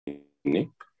who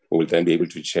will then be able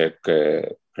to check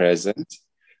present.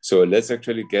 So let's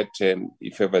actually get,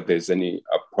 if ever there's any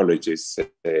apologies.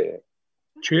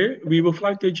 Chair, we will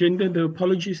flag the agenda. The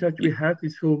apologies that we have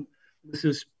is for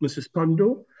Mrs.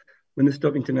 Pando, Minister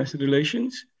of International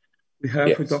Relations. We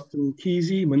have for Dr.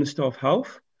 Mkhize, Minister of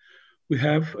Health. We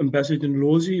have Ambassador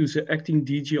Nlozi, who's the acting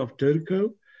DG of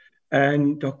DIRCO,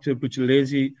 and Dr.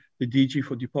 Buthelezi, the DG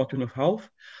for Department of Health.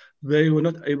 They were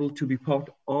not able to be part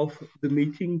of the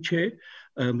meeting, Chair,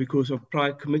 because of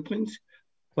prior commitments,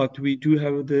 but we do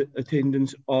have the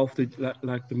attendance of,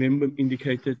 like the member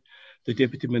indicated, the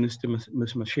Deputy Minister,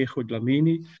 Ms. Mashego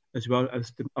Dlamini, as well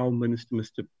as our Minister,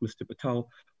 Mr. Patel,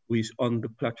 who is on the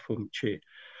platform, Chair.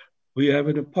 We have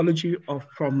an apology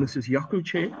from Mrs. Yako,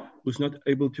 Chair, who's not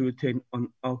able to attend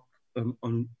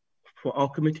for our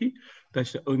committee.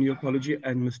 That's the only apology,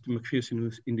 and Mr. McPherson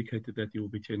has indicated that he will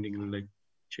be attending late,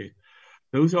 Chair.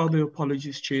 Those are the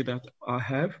apologies, Chair, that I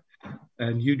have,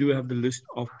 and you do have the list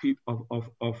of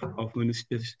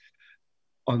ministers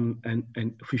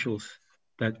and officials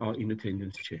that are in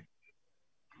attendance, Chair.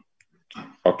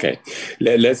 Okay,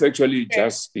 let's actually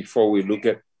just, before we look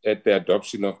at the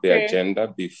adoption of the agenda,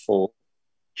 before...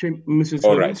 Chair, Mrs.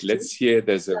 All Holmes, right, let's hear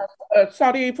there's a...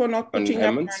 sorry for not putting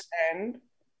up my hand.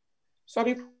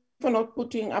 Sorry for not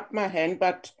putting up my hand,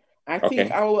 but I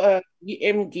think our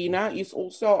EM Gina is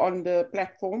also on the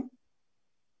platform.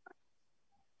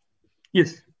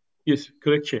 Yes,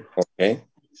 correct, Chair. Okay.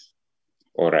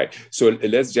 All right. So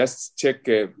let's just check.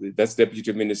 That's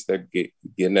Deputy Minister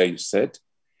Gina, you said.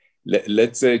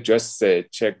 Let's just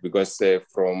check, because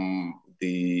from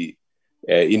the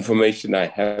information I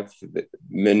have, the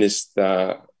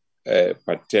Minister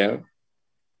Patel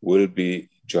will be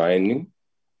joining.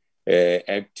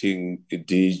 Acting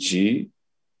DG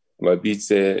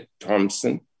Mabitse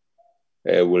Thompson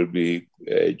will be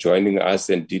joining us,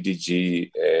 and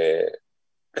DDG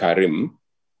Karim,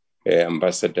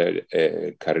 Ambassador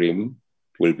Karim,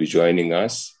 will be joining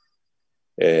us.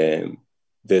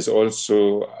 There's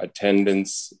also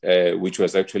attendance, which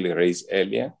was actually raised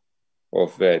earlier,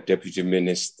 of Deputy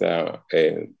Minister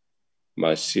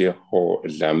Mashego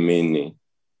Dlamini.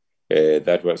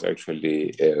 That was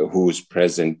actually who's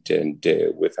present and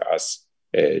with us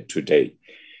today.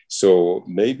 So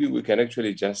maybe we can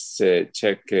actually just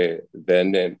check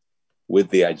then with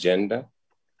the agenda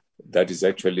that is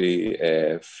actually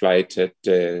flighted,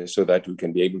 so that we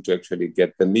can be able to actually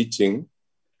get the meeting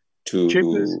to...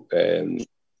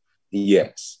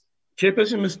 yes.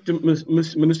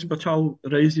 Chairperson, Minister Patel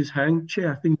raised his hand,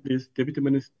 Chair. I think there's Deputy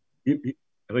Minister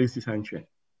raised his hand, Chair.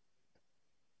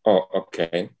 Oh,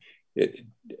 okay.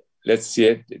 Let's see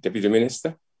it, Deputy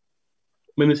Minister.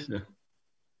 Minister.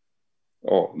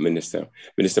 Oh, Minister.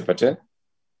 Minister Patel.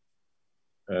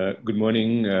 Good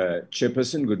morning,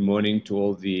 Chairperson. Good morning to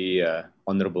all the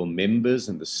honorable members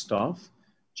and the staff.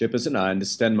 Chairperson, I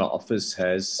understand my office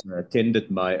has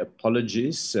tendered my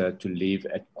apologies to leave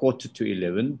at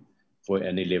 11:15 for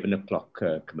an 11 o'clock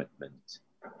commitment.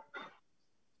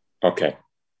 Okay.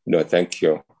 No, thank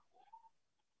you.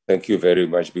 Thank you very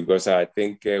much, because I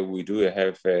think we do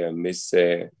have Ms.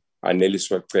 Anneli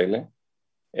Swakwele,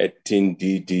 acting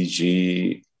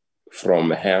DDG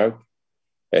from Health,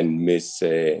 and Ms.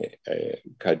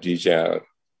 Khadija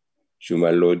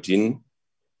Jumalodin,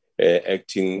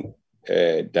 acting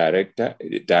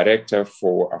Director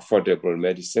for Affordable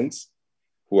Medicines,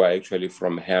 who are actually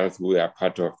from Health, who are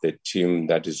part of the team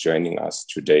that is joining us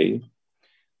today.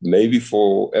 Maybe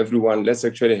for everyone, let's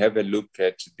actually have a look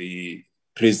at the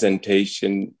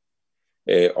presentation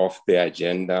of the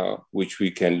agenda, which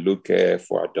we can look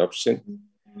for adoption.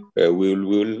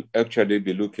 We'll actually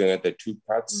be looking at the two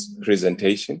parts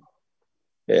presentation.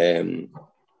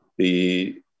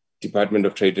 The Department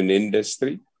of Trade and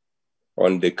Industry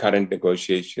on the current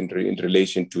negotiation in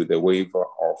relation to the waiver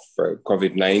of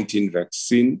COVID-19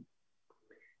 vaccine,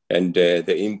 and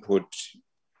the input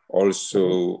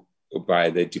also by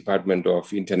the Department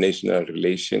of International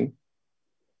Relations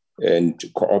and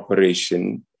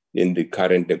Cooperation in the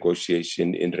current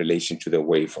negotiation in relation to the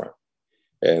waiver.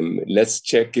 Let's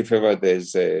check if ever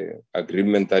there's an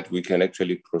agreement that we can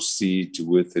actually proceed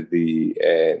with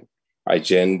the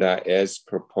agenda as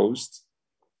proposed.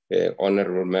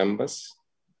 Honorable members.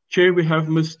 Chair, we have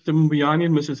Mr. Mbuyane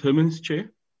and Mrs. Hermans, Chair.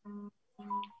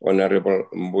 Honorable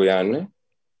Mbuyane.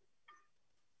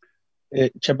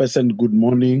 Chairperson, good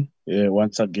morning.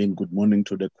 Once again, good morning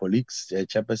to the colleagues.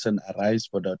 Chairperson, I rise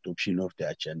for the adoption of the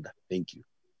agenda. Thank you.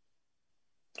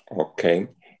 Okay,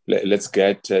 let's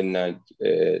get a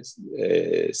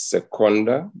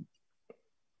seconder.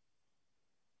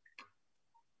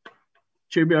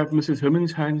 Chair, we have Mrs.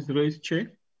 Hermans' hands raised,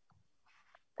 Chair.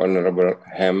 Honorable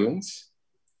Hammonds.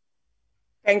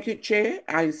 Thank you, Chair.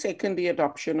 I second the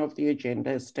adoption of the agenda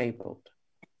as tabled.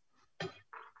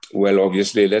 Well,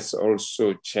 obviously, let's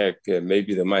also check,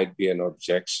 maybe there might be an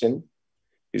objection.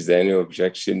 Is there any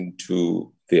objection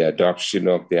to the adoption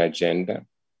of the agenda?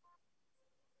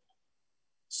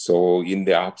 So in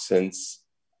the absence,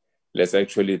 let's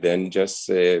actually then just,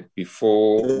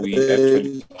 before we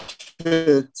actually...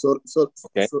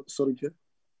 Sorry, Chair.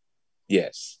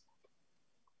 Yes.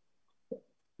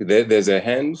 There's a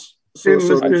hand. Chair,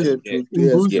 Mr.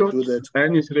 Mbuzo, do that.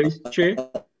 Hand is raised, Chair.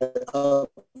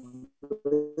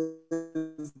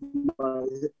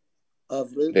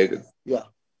 Yeah.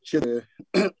 Chair.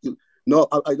 No,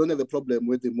 I don't have a problem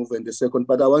with the move and the second,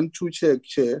 but I want to check,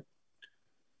 Chair.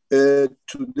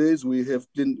 Today's we have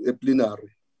a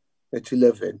plenary at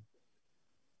 11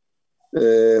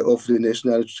 of the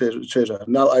National Treasurer.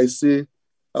 Now I see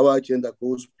our agenda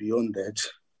goes beyond that.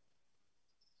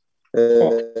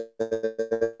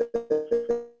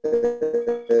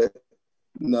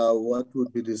 Now, what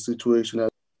would be the situation? I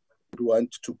would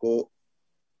want to go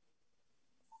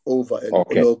over and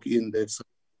log in that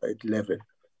at 11.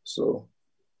 So,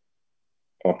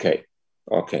 okay.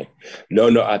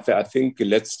 No, I think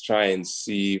let's try and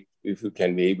see if we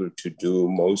can be able to do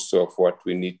most of what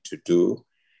we need to do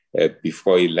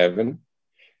before 11.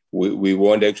 We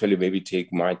won't actually maybe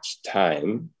take much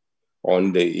time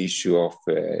on the issue of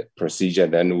procedure.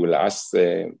 Then we'll ask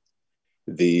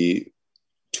the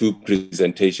two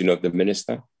presentation of the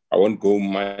minister. I won't go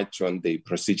much on the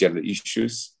procedural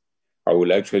issues. I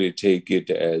will actually take it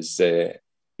as,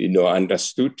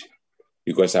 understood,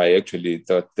 because I actually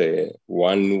thought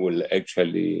one will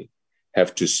actually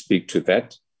have to speak to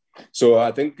that. So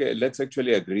I think let's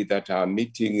actually agree that our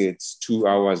meeting is 2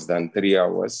 hours than 3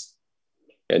 hours.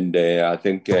 And I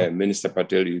think Minister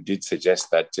Patel, you did suggest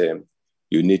that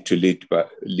you need to leave by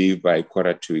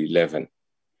 11:15.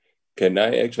 Can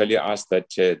I actually ask that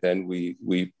then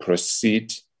we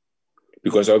proceed?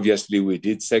 Because obviously we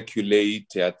did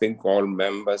circulate, I think all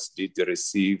members did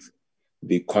receive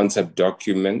the concept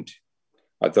document.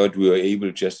 I thought we were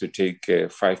able just to take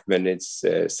 5 minutes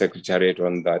secretariat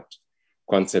on that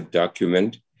concept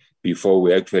document before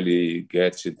we actually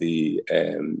get to the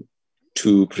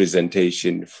two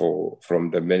presentation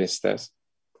from the ministers,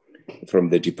 from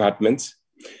the departments,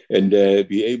 and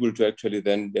be able to actually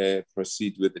then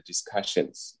proceed with the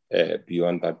discussions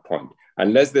beyond that point.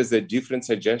 Unless there's a different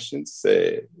suggestions,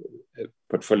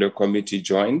 portfolio committee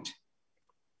joined.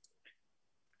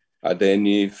 Are there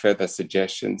any further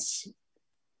suggestions?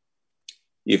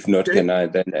 If not, can I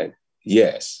then,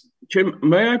 yes. Chair,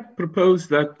 may I propose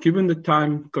that given the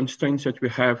time constraints that we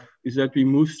have, is that we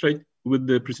move straight with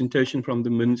the presentation from the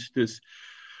ministers.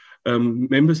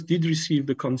 Members did receive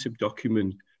the concept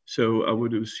document, so I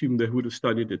would assume they would have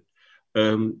studied it.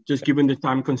 Just given the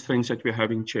time constraints that we're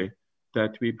having, Chair,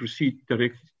 that we proceed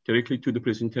directly to the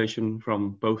presentation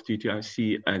from both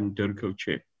DTIC and DIRCO,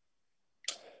 Chair.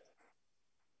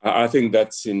 I think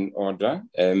that's in order.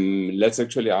 Let's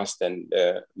actually ask then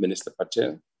Minister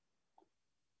Patel,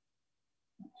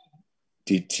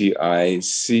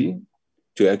 DTIC,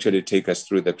 to actually take us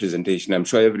through the presentation. I'm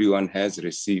sure everyone has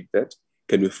received that.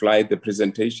 Can we fly the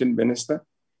presentation, Minister?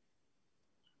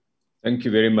 Thank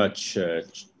you very much,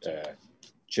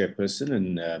 Chairperson.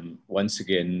 And once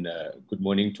again, good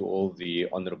morning to all the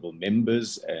honourable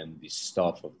members and the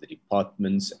staff of the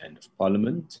departments and of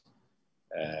Parliament.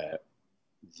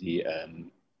 The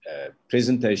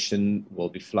presentation will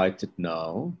be flighted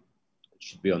now. It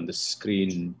should be on the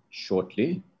screen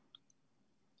shortly.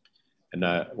 And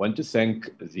I want to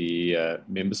thank the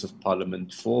members of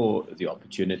Parliament for the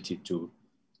opportunity to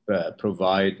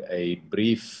provide a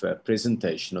brief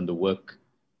presentation on the work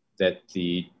that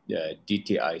the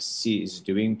DTIC is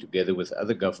doing together with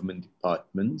other government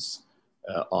departments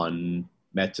on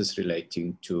matters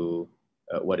relating to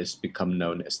what has become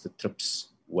known as the TRIPS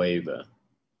waiver.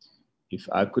 If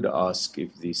I could ask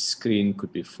if the screen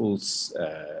could be full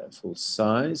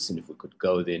size, and if we could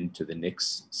go then to the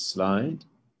next slide.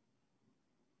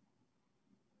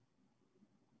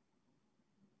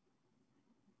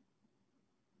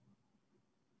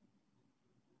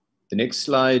 The next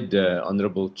slide,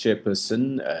 Honourable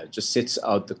Chairperson, just sets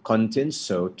out the contents.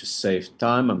 So to save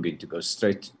time, I'm going to go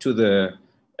straight to the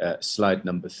slide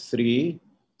number 3,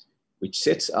 which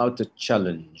sets out a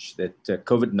challenge that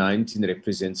COVID-19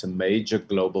 represents a major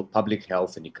global public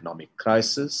health and economic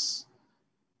crisis,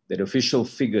 that official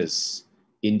figures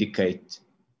indicate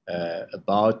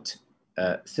about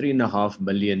 3.5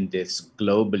 million deaths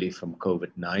globally from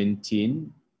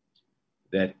COVID-19,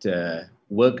 that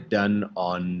work done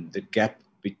on the gap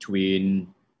between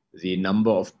the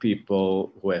number of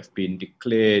people who have been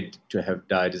declared to have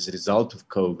died as a result of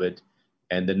COVID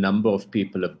and the number of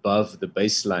people above the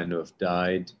baseline who have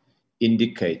died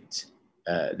indicate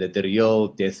that the real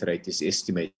death rate is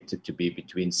estimated to be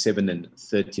between 7 and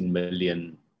 13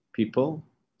 million people.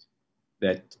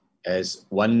 That as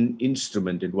one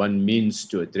instrument and one means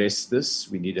to address this,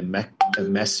 we need a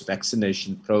mass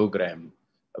vaccination program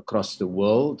across the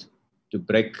world to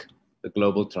break the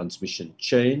global transmission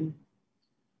chain.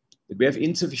 That we have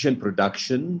insufficient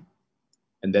production,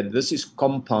 and that this is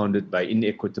compounded by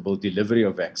inequitable delivery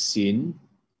of vaccine.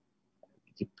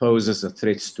 It poses a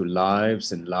threat to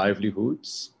lives and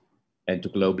livelihoods and to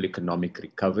global economic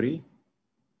recovery.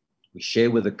 We share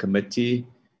with the committee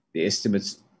the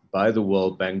estimates by the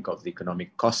World Bank of the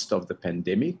economic cost of the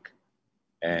pandemic,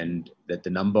 and that the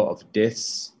number of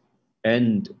deaths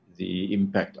and the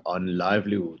impact on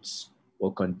livelihoods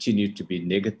will continue to be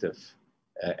negative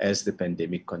as the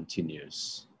pandemic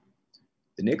continues.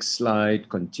 The next slide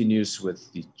continues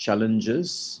with the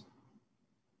challenges.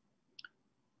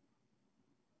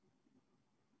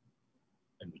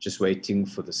 And we're just waiting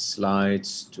for the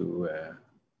slides to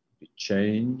be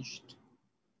changed.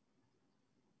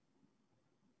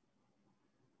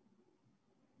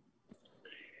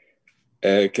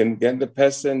 Can get the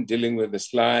person dealing with the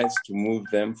slides to move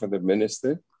them for the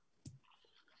minister?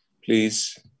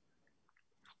 Please,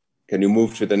 can you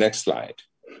move to the next slide?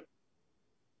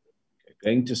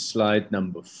 Going to slide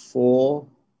number 4.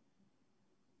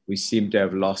 We seem to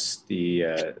have lost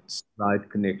the slide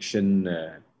connection,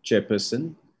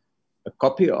 Chairperson. A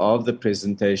copy of the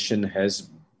presentation has,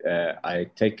 I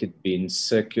take it, been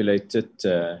circulated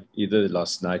either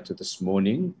last night or this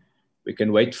morning. We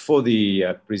can wait for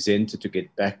the presenter to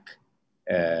get back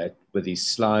with these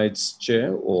slides,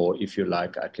 Chair, or if you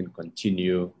like, I can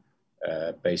continue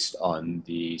based on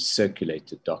the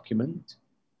circulated document.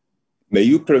 May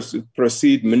you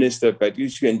proceed, Minister, but you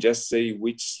can just say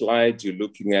which slide you're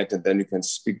looking at and then you can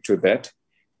speak to that.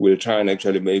 We'll try and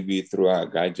actually maybe through our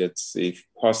gadgets, if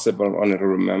possible,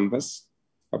 honorable members,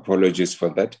 apologies for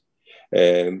that,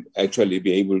 actually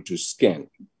be able to scan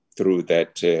through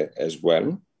that as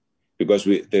well, because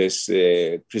this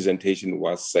presentation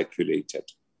was circulated.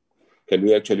 Can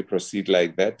we actually proceed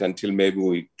like that until maybe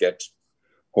we get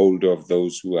hold of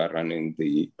those who are running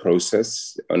the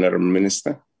process, Honorable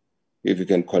Minister? If you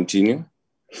can continue.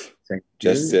 Thank you.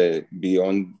 Just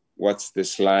beyond what's the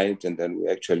slide, and then we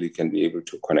actually can be able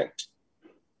to connect.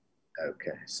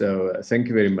 Okay, so thank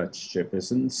you very much,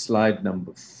 Chairperson. Slide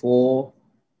number 4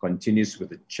 continues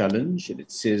with a challenge, and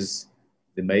it says,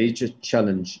 the major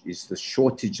challenge is the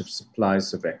shortage of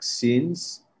supplies of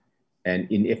vaccines and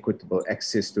inequitable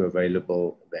access to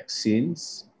available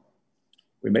vaccines.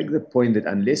 We make the point that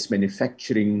unless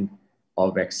manufacturing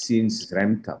of vaccines is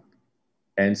ramped up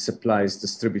and supplies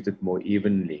distributed more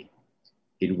evenly,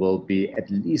 it will be at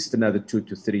least another 2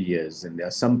 to 3 years. And there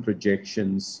are some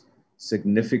projections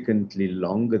significantly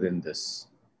longer than this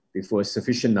before a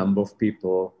sufficient number of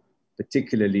people,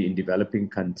 particularly in developing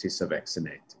countries, are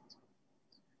vaccinated.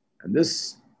 And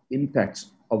this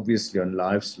impacts obviously on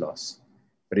lives lost,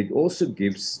 but it also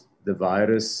gives the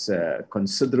virus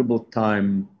considerable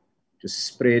time to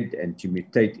spread and to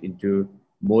mutate into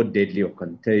more deadly or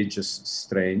contagious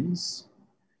strains.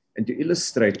 And to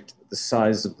illustrate the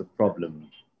size of the problem,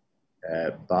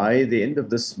 by the end of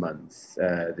this month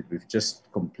that we've just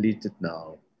completed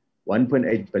now,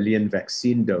 1.8 billion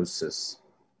vaccine doses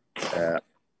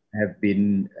have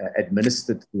been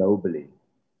administered globally,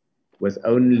 with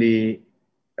only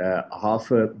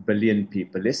 500 million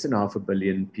people, less than 500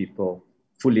 million people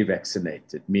fully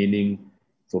vaccinated, meaning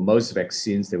for most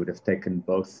vaccines, they would have taken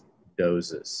both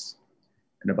doses.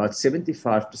 And about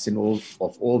 75%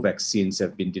 of all vaccines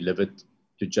have been delivered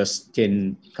to just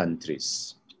 10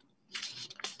 countries.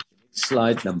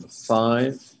 Slide number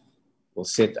 5 will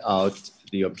set out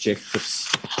the objectives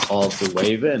of the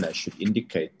waiver, and I should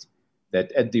indicate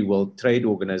that at the World Trade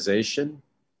Organization,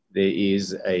 there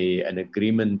is an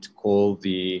agreement called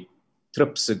the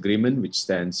TRIPS agreement, which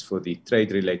stands for the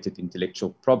Trade-Related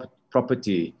Intellectual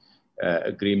Property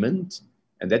Agreement,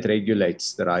 and that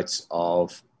regulates the rights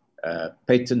of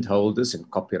patent holders and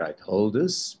copyright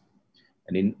holders.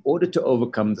 And in order to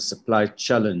overcome the supply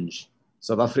challenge,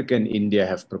 South Africa and India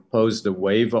have proposed a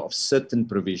waiver of certain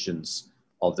provisions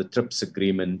of the TRIPS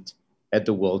agreement at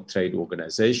the World Trade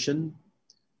Organization.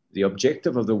 The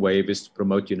objective of the waiver is to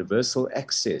promote universal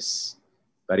access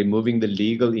by removing the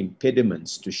legal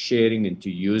impediments to sharing and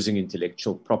to using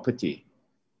intellectual property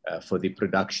for the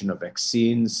production of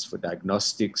vaccines, for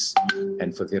diagnostics,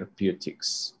 and for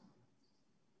therapeutics.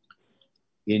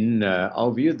 In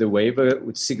our view, the waiver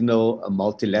would signal a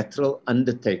multilateral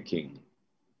undertaking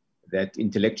that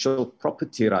intellectual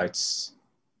property rights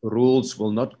rules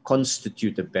will not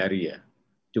constitute a barrier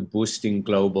to boosting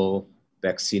global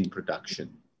vaccine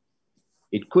production.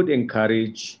 It could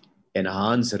encourage,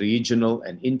 enhance regional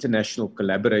and international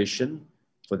collaboration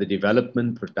for the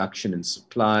development, production, and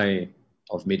supply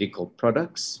of medical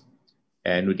products,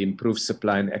 and would improve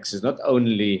supply and access not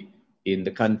only in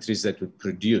the countries that would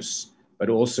produce, but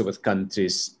also with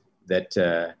countries that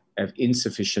have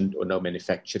insufficient or no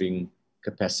manufacturing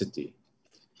capacity.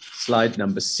 Slide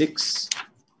number 6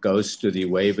 goes to the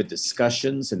waiver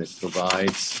discussions, and it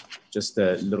provides just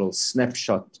a little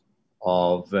snapshot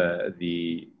of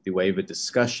the waiver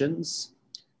discussions.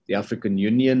 The African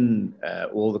Union,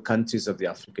 all the countries of the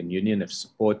African Union have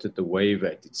supported the waiver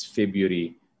at its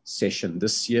February session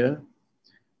this year.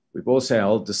 We've also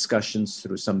held discussions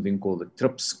through something called the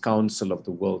TRIPS Council of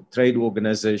the World Trade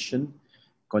Organization,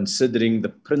 considering the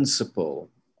principle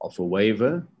of a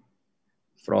waiver.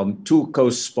 From 2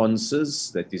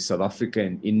 co-sponsors, that is South Africa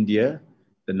and India,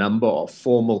 the number of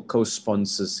formal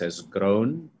co-sponsors has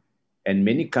grown, and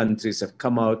many countries have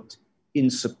come out in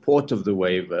support of the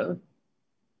waiver,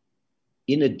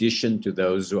 in addition to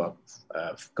those who are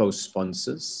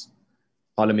co-sponsors.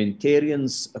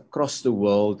 Parliamentarians across the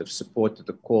world have supported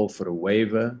the call for a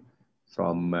waiver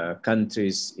from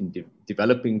countries in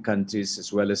developing countries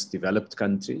as well as developed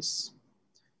countries,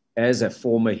 as have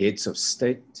former heads of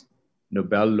state,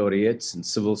 Nobel laureates, and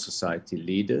civil society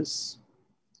leaders.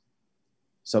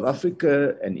 South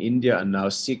Africa and India are now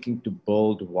seeking to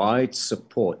build wide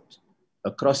support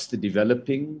across the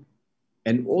developing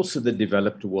and also the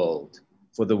developed world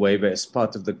for the waiver as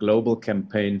part of the global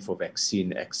campaign for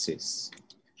vaccine access.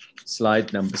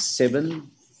 Slide number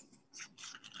 7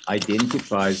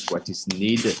 identifies what is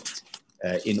needed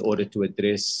in order to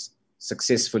address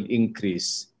successful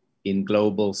increase in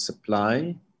global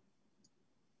supply.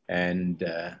 And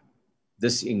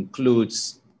this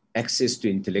includes access to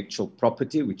intellectual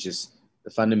property, which is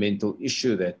the fundamental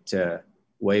issue that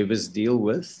waivers deal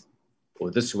with,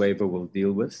 or this waiver will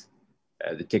deal with,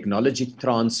 the technology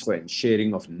transfer and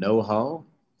sharing of know-how,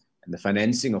 and the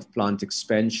financing of plant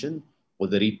expansion or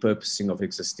the repurposing of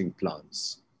existing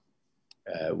plants.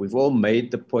 We've all made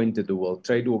the point at the World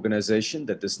Trade Organization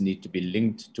that this needs to be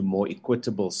linked to more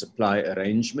equitable supply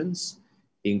arrangements,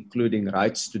 including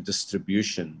rights to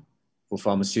distribution for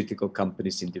pharmaceutical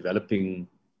companies in developing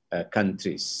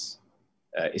countries,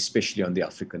 especially on the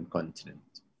African continent.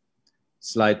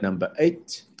 Slide number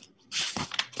 8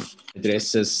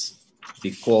 addresses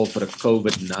the call for a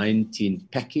COVID-19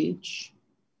 package,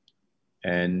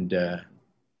 and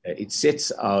it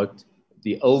sets out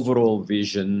the overall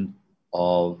vision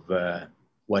of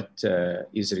what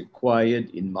is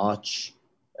required. In March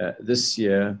this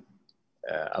year,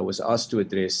 I was asked to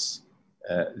address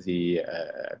the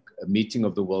meeting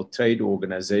of the World Trade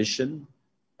Organization,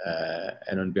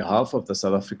 and on behalf of the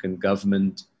South African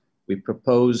government, we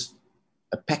proposed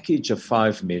a package of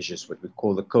 5 measures, what we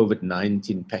call the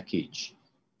COVID-19 package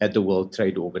at the World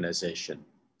Trade Organization.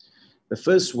 The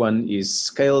first one is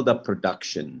scaled up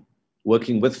production,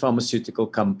 working with pharmaceutical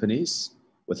companies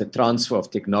with the transfer of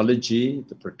technology,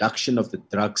 the production of the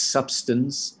drug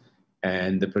substance,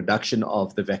 and the production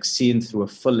of the vaccine through a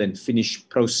fill and finish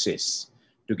process,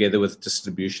 together with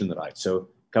distribution rights. So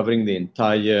covering the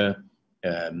entire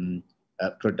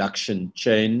production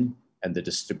chain and the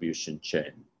distribution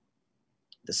chain.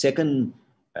 The second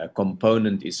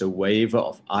component is a waiver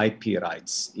of IP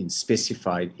rights in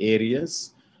specified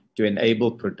areas to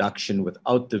enable production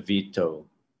without the veto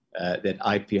that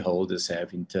IP holders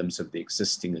have in terms of the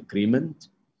existing agreement.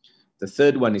 The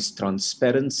third one is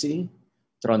transparency.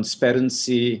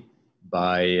 Transparency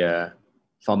by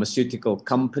pharmaceutical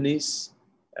companies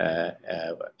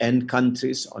and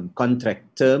countries on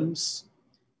contract terms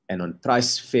and on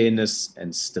price fairness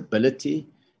and stability.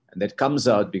 And that comes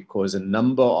out because a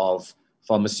number of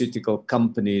pharmaceutical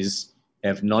companies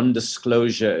have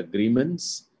non-disclosure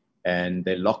agreements, and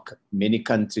they lock many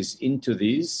countries into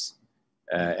these.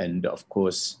 And of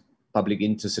course, public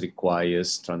interest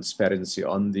requires transparency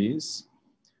on these.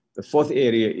 The fourth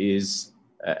area is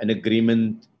an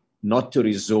agreement not to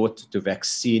resort to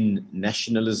vaccine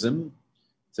nationalism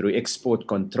through export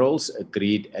controls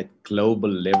agreed at global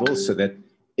level, so that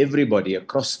everybody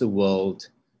across the world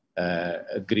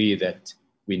agree that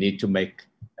we need to make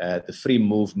the free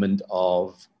movement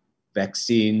of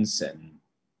vaccines and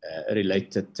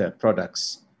related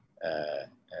products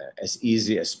as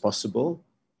easy as possible.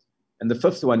 And the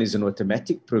fifth one is an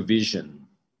automatic provision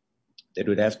that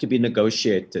would have to be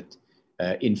negotiated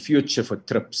in future for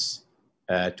TRIPS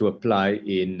to apply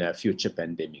in future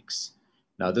pandemics.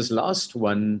 Now, this last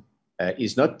one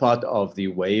is not part of the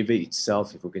waiver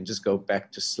itself. If we can just go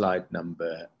back to slide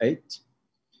number 8,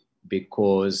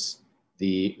 because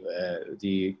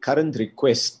the current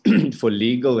request for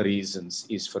legal reasons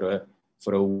is for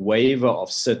a waiver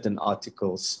of certain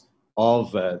articles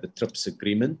of the TRIPS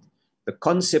agreement. The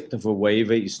concept of a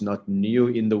waiver is not new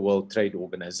in the World Trade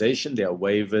Organization. There are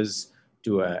waivers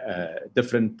to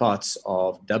different parts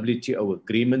of WTO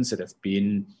agreements that have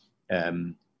been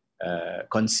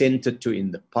consented to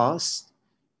in the past.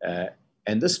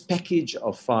 And this package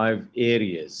of 5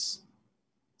 areas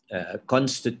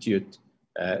constitute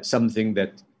something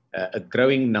that a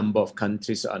growing number of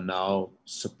countries are now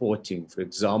supporting. For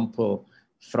example,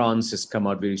 France has come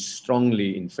out very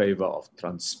strongly in favor of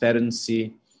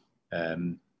transparency.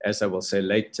 As I will say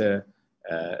later,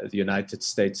 the United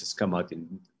States has come out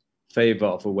in favor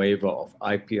of a waiver of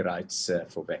IP rights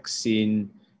for vaccine.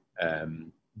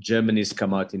 Germany's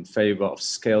come out in favor of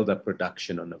scaled up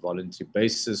production on a voluntary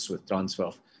basis with transfer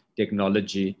of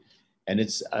technology. And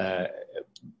it's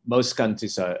most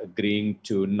countries are agreeing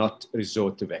to not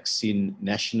resort to vaccine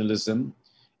nationalism.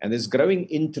 And there's growing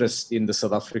interest in the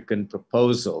South African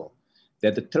proposal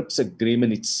that the TRIPS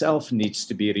agreement itself needs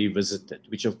to be revisited,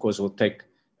 which of course will take,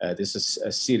 there's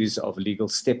a series of legal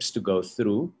steps to go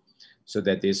through so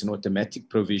that there's an automatic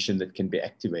provision that can be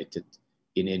activated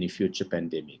in any future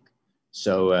pandemic.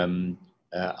 So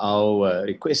our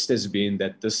request has been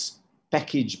that this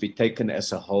package be taken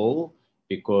as a whole,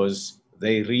 because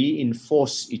they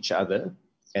reinforce each other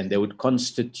and they would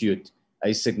constitute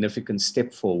a significant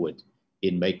step forward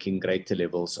in making greater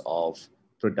levels of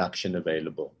production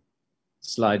available.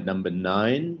 Slide number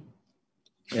 9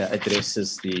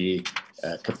 addresses the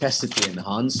capacity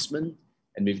enhancement.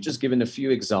 And we've just given a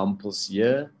few examples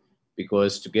here,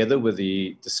 because together with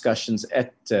the discussions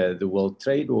at the World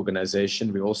Trade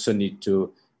Organization, we also need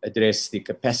to address the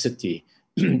capacity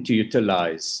to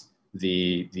utilize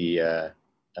the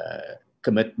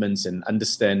commitments and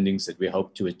understandings that we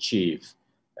hope to achieve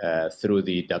through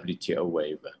the WTO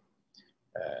waiver.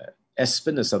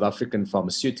 Aspen, a South African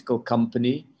pharmaceutical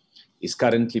company, is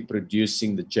currently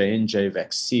producing the J&J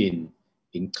vaccine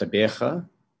in Gqeberha.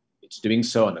 It's doing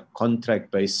so on a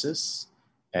contract basis,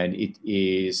 and it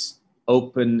is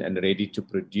open and ready to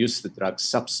produce the drug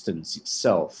substance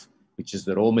itself, which is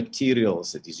the raw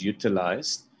materials that is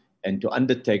utilized, and to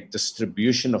undertake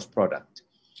distribution of product.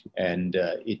 And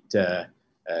it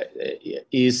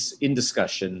is in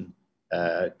discussion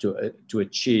to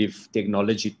achieve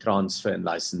technology transfer and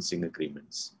licensing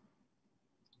agreements.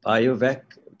 BioVac,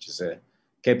 which is a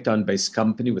Cape Town-based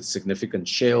company with significant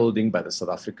shareholding by the South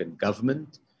African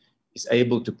government, is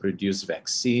able to produce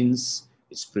vaccines.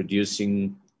 It's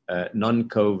producing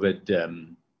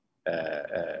non-COVID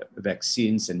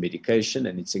vaccines and medication,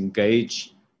 and it's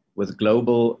engaged with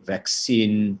global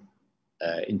vaccine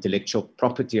intellectual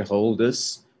property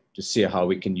holders to see how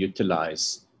we can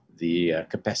utilize the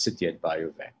capacity at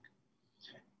BioVac.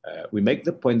 We make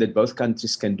the point that both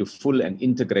countries can do full and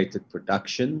integrated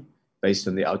production based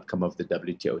on the outcome of the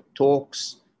WTO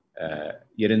talks.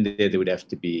 Here and there would have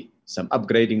to be some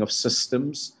upgrading of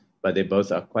systems, but they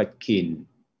both are quite keen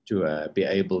to be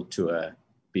able to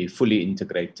be fully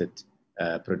integrated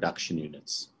production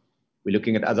units. We're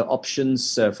looking at other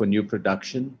options for new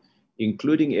production,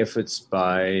 including efforts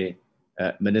by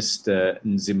Minister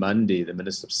Nzimande, the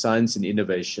Minister of Science and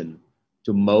Innovation,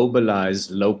 to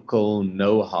mobilize local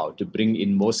know-how, to bring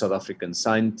in more South African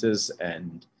scientists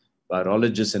and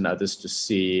virologists and others to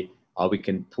see how we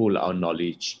can pool our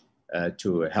knowledge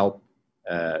to help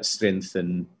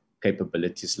strengthen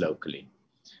capabilities locally.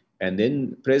 And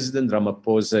then President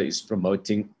Ramaphosa is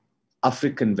promoting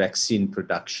African vaccine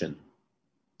production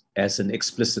as an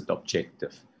explicit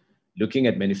objective, looking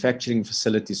at manufacturing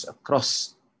facilities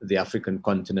across the African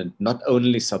continent, not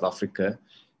only South Africa.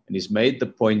 And he's made the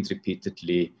point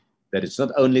repeatedly that it's not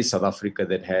only South Africa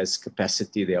that has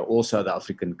capacity, there are also other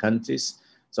African countries.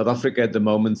 South Africa at the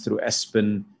moment through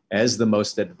Aspen has the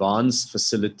most advanced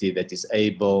facility that is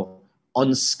able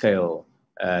on scale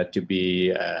to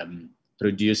be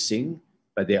producing,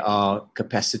 but there are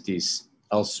capacities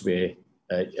elsewhere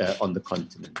on the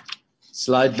continent.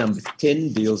 Slide number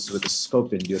 10 deals with the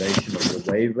scope and duration of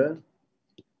the waiver.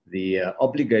 The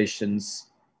obligations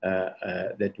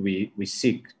that we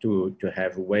seek to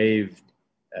have waived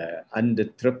under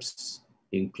TRIPS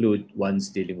include ones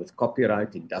dealing with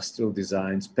copyright, industrial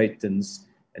designs, patents,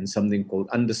 and something called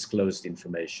undisclosed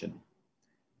information.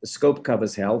 The scope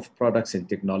covers health products and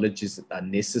technologies that are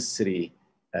necessary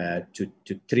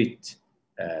to treat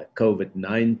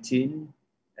COVID-19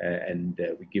 and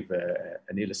we give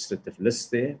an illustrative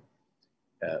list there.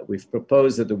 We've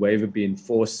proposed that the waiver be in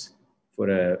force for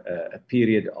a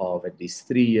period of at least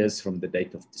 3 years from the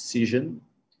date of decision,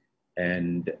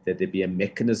 and that there be a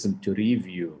mechanism to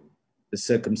review the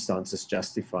circumstances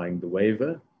justifying the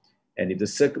waiver. And if the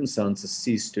circumstances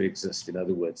cease to exist, in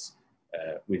other words,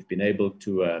 we've been able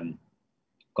to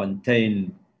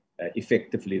contain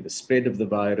effectively the spread of the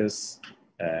virus,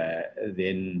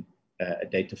 then a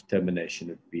date of termination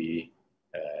would be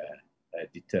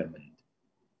determined.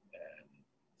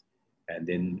 And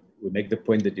then we make the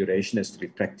point that duration has to be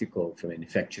practical for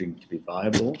manufacturing to be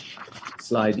viable.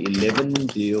 Slide 11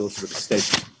 deals with the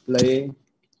state of play.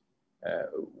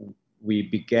 We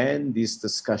began these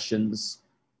discussions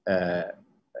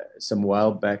some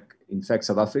while back. In fact,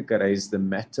 South Africa raised the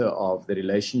matter of the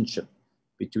relationship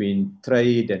between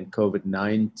trade and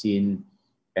COVID-19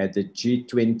 at the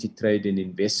G20 Trade and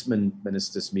Investment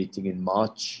Ministers meeting in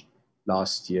March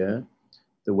last year.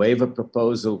 The waiver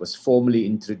proposal was formally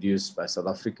introduced by South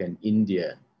Africa and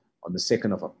India on the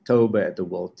 2nd of October at the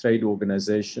World Trade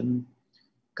Organization.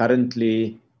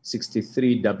 Currently,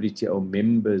 63 WTO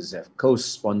members have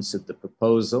co-sponsored the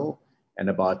proposal,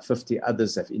 and about 50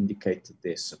 others have indicated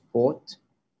their support.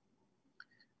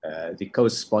 The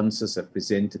co-sponsors have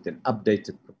presented an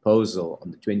updated proposal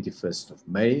on the 21st of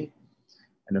May,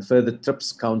 and a further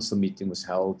TRIPS Council meeting was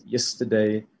held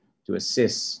yesterday to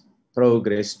assess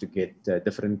progress, to get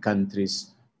different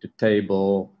countries to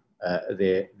table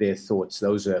their thoughts.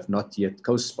 Those who have not yet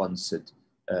co-sponsored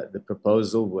the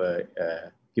proposal were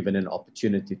given an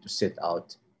opportunity to set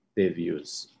out their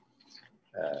views.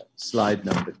 Slide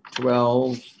number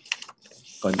 12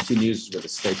 continues with the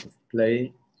state of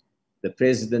play. The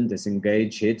President has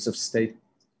engaged heads of state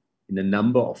in a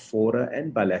number of fora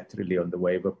and bilaterally on the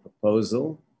waiver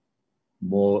proposal.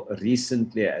 More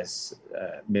recently, as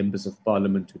members of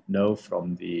Parliament would know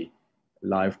from the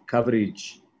live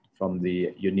coverage from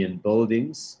the Union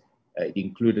buildings, it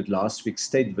included last week's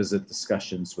state visit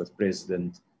discussions with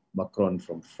President Macron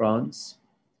from France.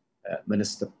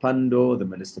 Minister Pando, the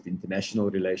Minister of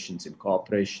International Relations and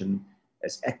Cooperation,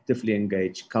 has actively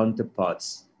engaged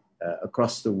counterparts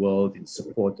across the world in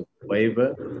support of the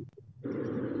waiver.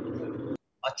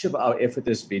 Much of our effort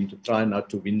has been to try now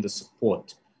to win the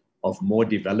support of more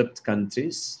developed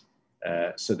countries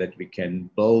so that we can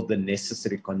build the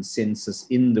necessary consensus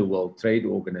in the World Trade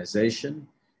Organization.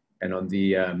 And on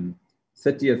the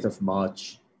 30th of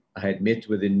March, I had met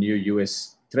with the new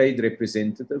US Trade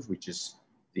Representative, which is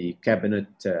the Cabinet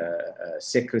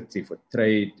Secretary for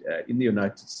Trade in the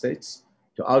United States,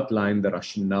 to outline the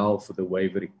rationale for the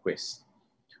waiver request.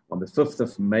 On the 5th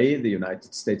of May, the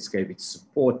United States gave its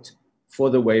support for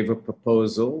the waiver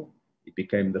proposal. It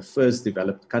became the first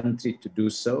developed country to do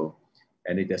so,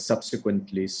 and it has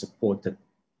subsequently supported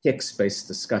text-based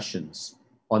discussions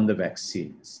on the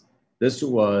vaccines. This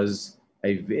was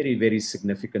a very, very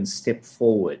significant step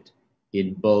forward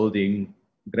in building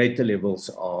greater levels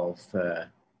of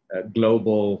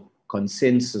global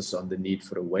consensus on the need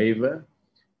for a waiver.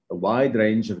 A wide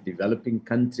range of developing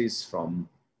countries from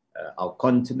our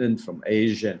continent, from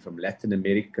Asia and from Latin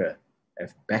America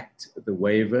have backed the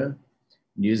waiver.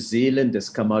 New Zealand has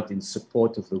come out in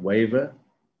support of the waiver.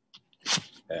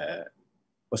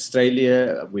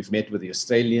 Australia, we've met with the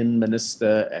Australian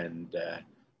minister, and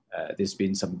there's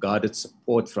been some guarded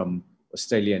support from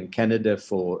Australia and Canada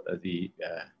for the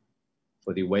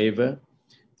waiver.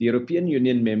 The European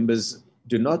Union members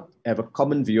do not have a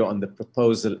common view on the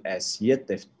proposal as yet.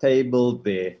 They've tabled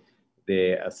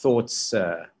their thoughts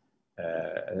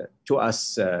to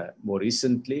us more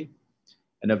recently.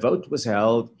 And a vote was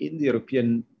held in the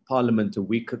European Parliament a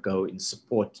week ago in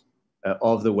support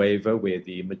of the waiver, where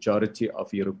the majority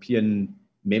of European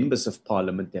members of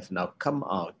Parliament have now come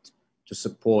out to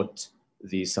support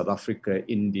the South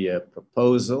Africa-India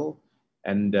proposal.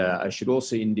 And I should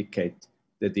also indicate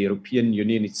that the European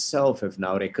Union itself have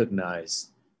now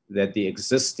recognized that the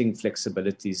existing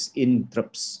flexibilities in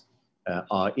TRIPS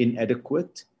are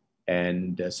inadequate.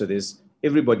 And so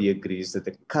everybody agrees that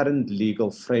the current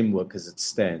legal framework as it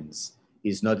stands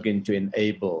is not going to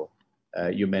enable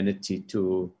humanity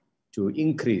to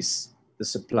increase the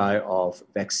supply of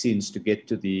vaccines to get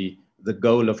to the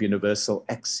goal of universal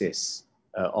access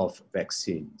of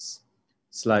vaccines.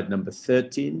 Slide number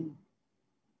 13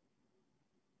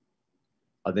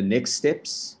 are the next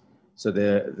steps. So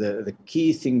the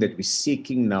key thing that we're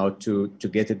seeking now to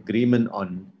get agreement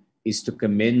on is to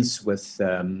commence with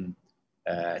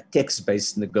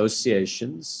text-based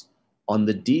negotiations on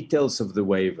the details of the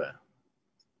waiver.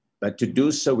 But to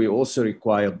do so, we also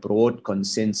require broad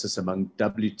consensus among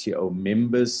WTO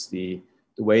members. The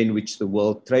the way in which the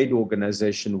World Trade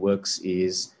Organization works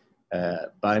is,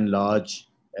 by and large,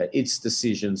 its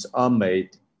decisions are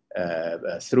made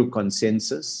through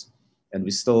consensus, and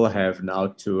we still have now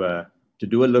to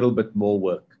do a little bit more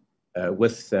work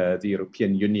with the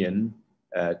European Union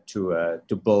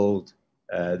to build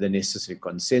the necessary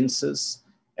consensus.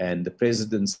 And the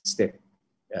President's step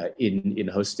in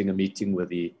hosting a meeting with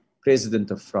the President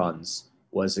of France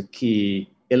was a key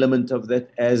element of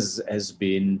that, as has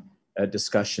been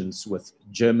discussions with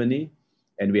Germany.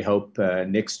 And we hope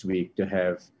next week to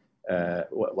have,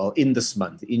 well, in this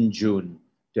month, in June,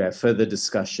 to have further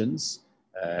discussions,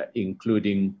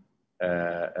 including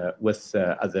with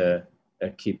other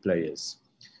key players.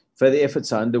 Further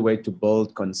efforts are underway to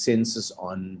build consensus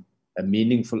on a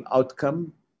meaningful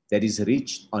outcome that is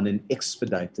reached on an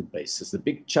expedited basis. The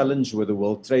big challenge with the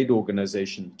World Trade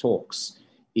Organization talks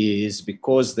is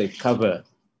because they cover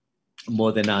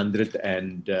more than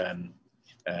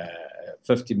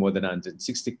 150, more than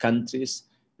 160 countries,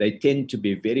 they tend to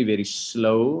be very, very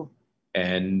slow,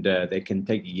 and they can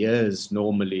take years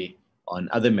normally on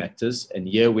other matters. And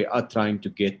here we are trying to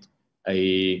get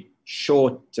a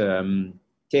short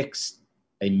text,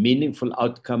 a meaningful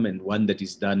outcome, and one that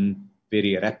is done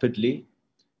very rapidly.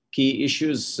 Key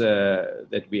issues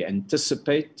that we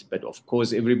anticipate, but of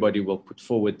course everybody will put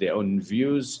forward their own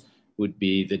views, would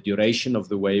be the duration of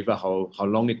the waiver, how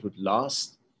long it would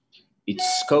last, its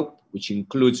scope, which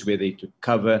includes whether it would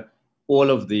cover all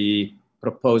of the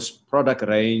proposed product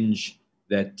range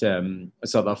that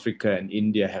South Africa and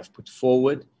India have put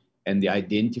forward, and the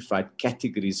identified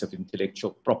categories of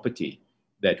intellectual property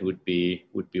that would be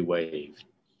waived.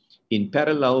 In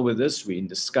parallel with this, we're in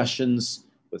discussions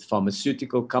with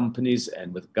pharmaceutical companies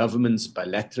and with governments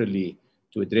bilaterally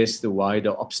to address the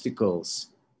wider obstacles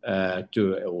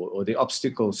or the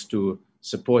obstacles to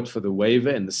support for the waiver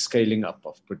and the scaling up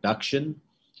of production.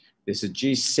 There's a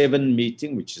G7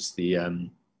 meeting, which is the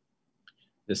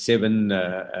 7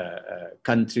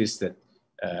 countries that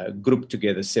group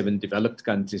together, 7 developed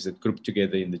countries that group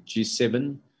together in the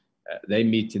G7. They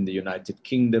meet in the United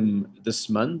Kingdom this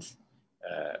month.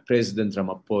 President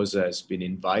Ramaphosa has been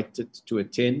invited to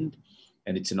attend,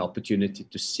 and it's an opportunity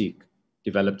to seek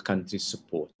developed country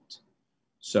support.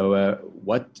 So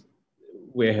what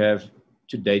we have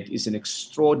to date is an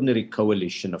extraordinary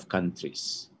coalition of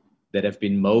countries that have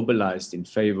been mobilized in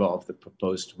favor of the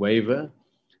proposed waiver,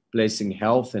 placing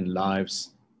health and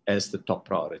lives as the top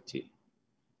priority.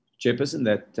 Chairperson,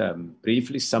 that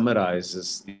briefly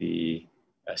summarizes the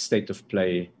state of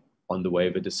play on the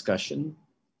waiver discussion.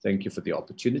 Thank you for the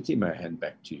opportunity. May I hand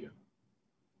back to you?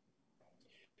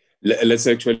 Let's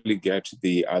actually get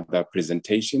the other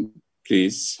presentation,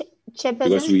 please. Chairperson?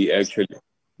 Because we actually,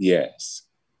 yes.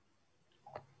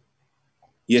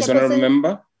 Yes, Honourable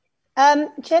Member?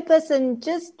 Chairperson,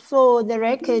 just for the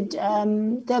record,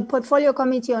 the Portfolio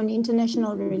Committee on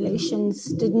International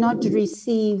Relations did not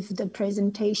receive the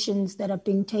presentations that have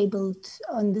been tabled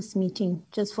on this meeting,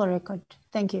 just for record.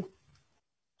 Thank you.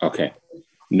 Okay.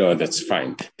 No, that's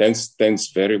fine. Thanks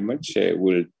very much.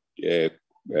 We'll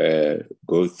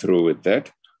go through with that.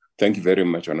 Thank you very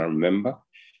much, Honourable Member.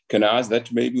 Can I ask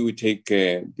that maybe we take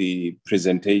the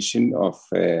presentation of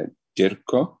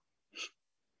DIRCO?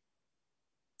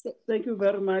 Thank you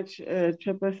very much,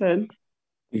 Chairperson.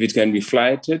 If it can be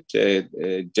flighted,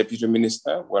 Deputy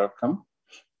Minister, welcome.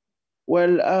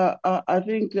 Well, I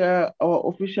think our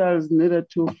officials needed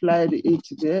to fly it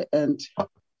there, and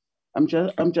I'm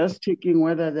just checking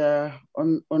whether they're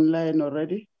online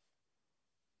already.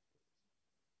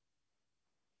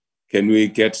 Can we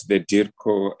get the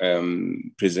DIRCO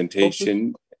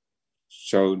presentation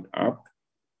shown up?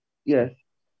 Yes.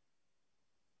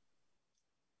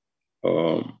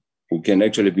 We can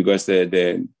actually, because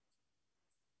the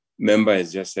member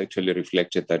has just actually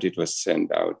reflected that it was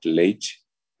sent out late.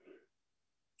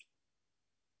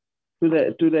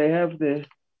 Do they have the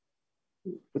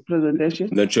presentation?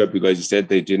 I'm not sure, because you said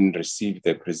they didn't receive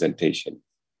the presentation.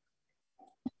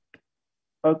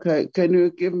 Okay, can you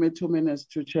give me 2 minutes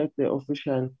to check the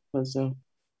official person?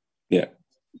 Yeah.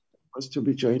 Was to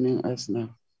be joining us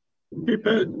now.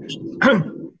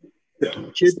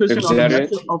 Chairperson, on the matter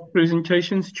of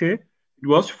presentations, Chair, it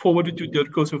was forwarded to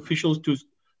DIRCO's officials to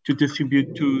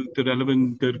distribute to the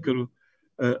relevant DIRCO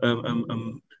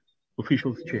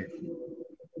officials, Chair.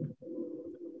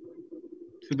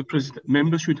 So the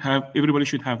members should have, everybody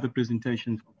should have the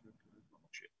presentations.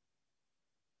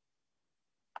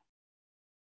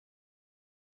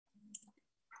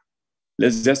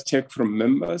 Let's just check from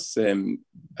members.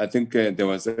 I think there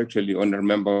was actually Honourable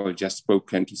Member just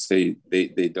spoken to say they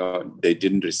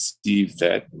didn't receive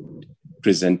that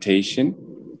presentation.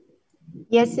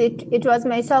 Yes, it was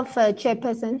myself,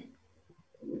 Chairperson.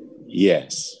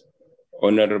 Yes.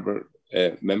 Honorable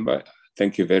member,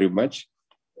 thank you very much.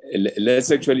 Let's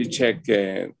actually check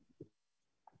because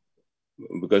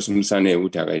Msane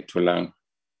utakaithulang.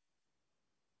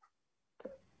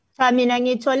 Mina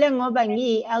ngithole ngoba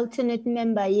ngiyi-alternate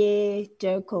member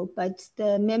ye-DIRCO, but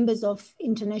the members of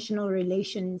international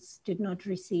relations did not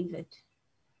receive it.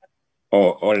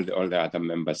 Oh, all the other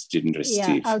members didn't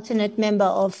receive. Yeah, alternate member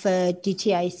of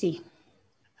DTIC.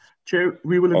 Chair,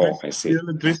 we will address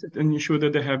it and ensure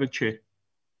that they have a chair.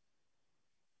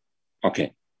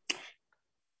 Okay,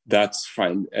 that's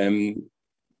fine.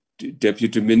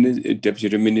 Deputy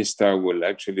Minister will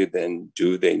actually then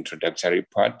do the introductory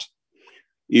part.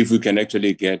 If we can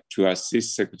actually get to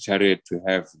assist Secretariat to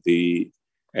have the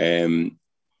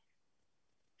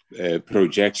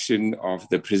projection of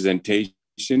the presentation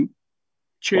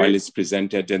Chair, while it's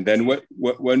presented. And then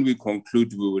when we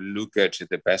conclude, we will look at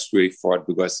the best way forward,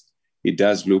 because it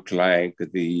does look like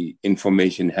the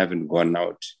information haven't gone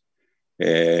out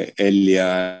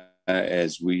earlier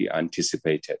as we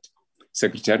anticipated.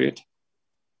 Secretariat?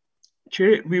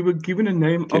 Chair, we were given a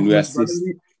name of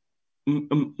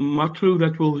Matlu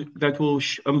that will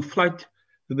flight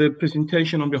the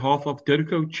presentation on behalf of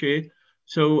DIRCO Chair.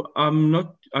 So I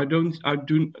do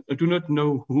not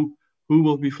know who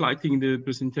will be flighting the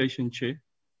presentation, Chair.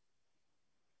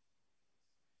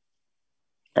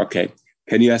 Okay,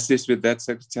 can you assist with that,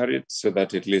 Secretariat, so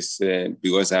that at least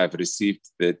because I have received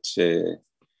that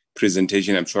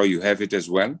presentation, I'm sure you have it as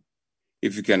well.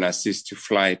 If you can assist to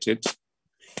flight it,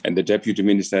 and the Deputy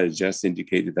Minister has just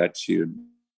indicated that she'll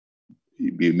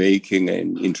be making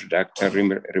an introductory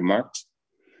remark.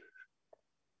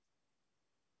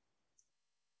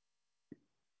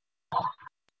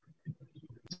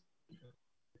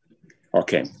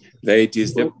 Okay, there it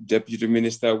is, the Deputy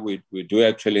Minister. We do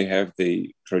actually have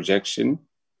the projection.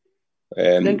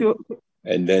 Thank you.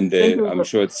 And then I'm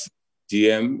sure it's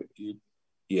DM.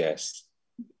 Yes.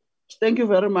 Thank you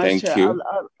very much. Thank you.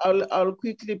 I'll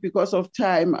quickly, because of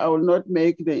time, I will not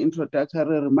make the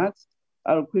introductory remarks.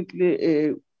 I'll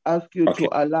quickly ask you to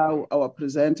allow our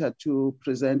presenter to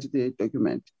present the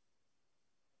document.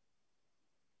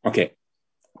 Okay,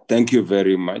 thank you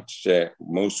very much.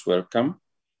 Most welcome.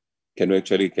 Can we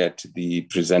actually get the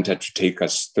presenter to take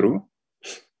us through?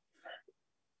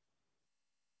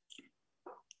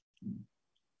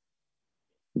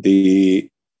 The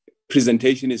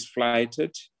presentation is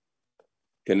flighted.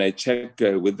 Can I check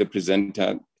with the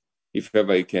presenter if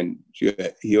ever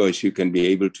he or she can be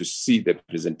able to see the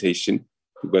presentation,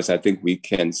 because I think we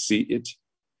can see it.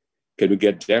 Can we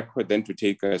get DIRCO then to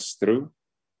take us through?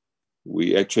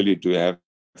 We actually do have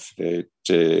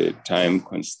the time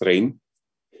constraint.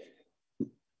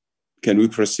 Can we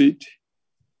proceed?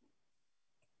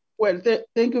 Well,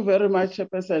 thank you very much,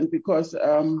 Chairperson, because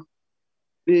I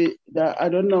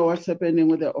don't know what's happening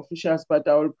with the officials, but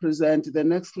I will present the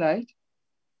next slide.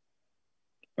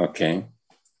 Okay.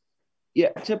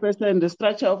 Yeah, Chairperson, the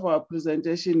structure of our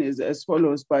presentation is as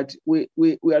follows, but we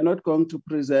are not going to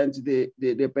present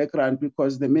the background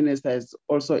because the Minister has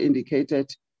also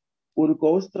indicated we'll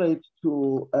go straight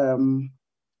to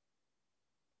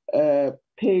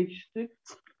page 6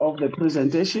 of the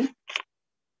presentation.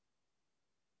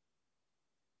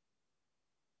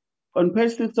 On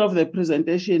page 6 of the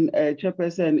presentation,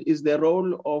 Chairperson, is the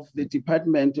role of the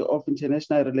Department of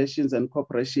International Relations and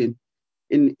Cooperation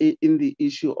in the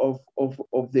issue of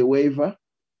the waiver.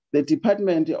 The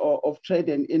Department of Trade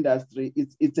and Industry,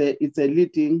 it's a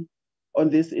leading on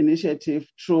this initiative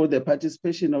through the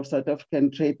participation of South African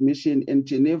Trade Mission in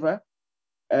Geneva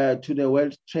to the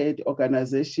World Trade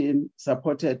Organization,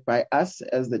 supported by us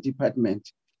as the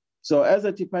department. So as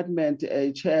a department,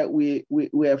 Chair, we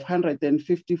have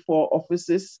 154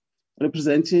 offices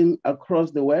representing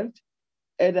across the world,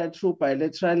 either through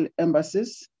bilateral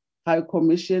embassies, high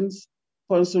commissions,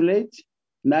 consulate,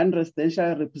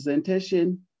 non-residential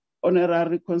representation,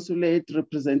 honorary consulate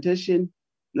representation,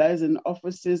 liaison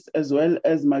offices, as well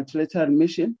as multilateral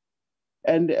mission.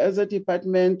 And as a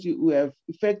department, we have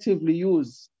effectively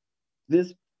used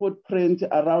this footprint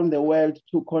around the world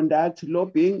to conduct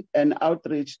lobbying and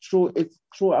outreach through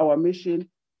our mission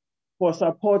for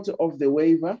support of the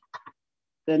waiver.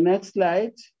 The next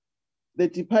slide. The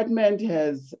department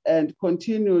has and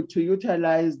continue to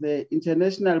utilize the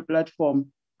international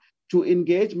platform to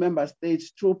engage member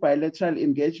states through bilateral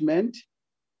engagement,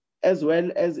 as well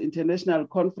as international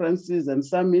conferences and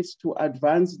summits to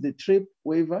advance the TRIP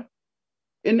waiver.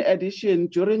 In addition,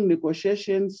 during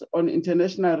negotiations on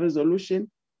international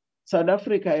resolution, South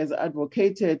Africa has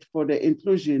advocated for the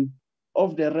inclusion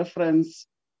of the reference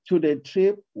to the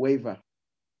TRIP waiver.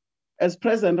 as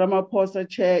President Ramaphosa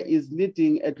Chair is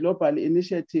leading a global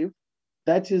initiative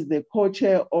that is the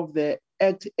co-chair of the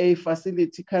Act A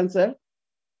Facility Council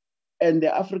and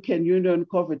the African Union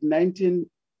COVID-19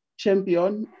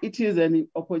 champion, it is an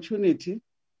opportunity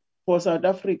for South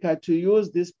Africa to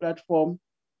use this platform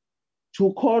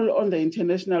to call on the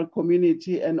international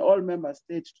community and all member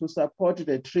states to support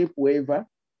the trip waiver.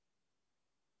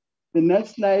 The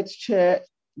next slide, Chair,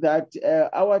 that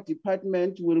our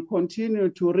department will continue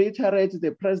to reiterate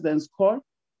the President's call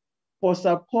for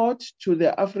support to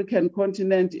the African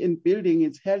continent in building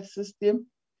its health system,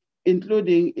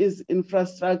 including its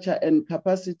infrastructure and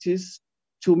capacities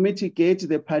to mitigate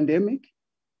the pandemic.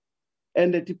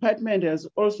 And the department has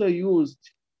also used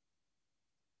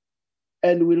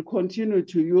and will continue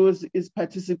to use its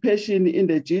participation in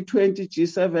the G20,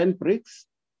 G7, BRICS,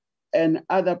 and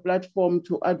other platforms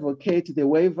to advocate the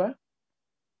waiver.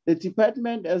 The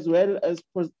department as well as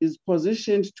is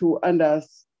positioned to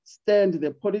understand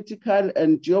the political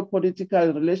and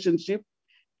geopolitical relationship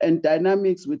and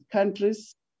dynamics with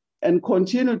countries and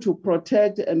continue to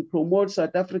protect and promote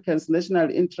South Africa's national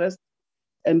interest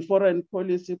and foreign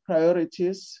policy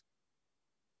priorities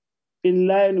in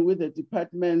line with the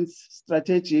department's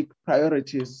strategic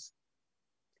priorities.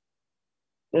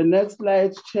 The next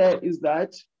slide, Chair, is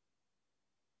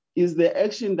the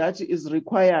action that is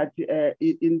required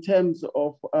in terms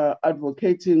of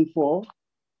advocating for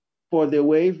the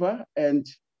waiver. And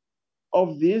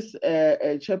of this,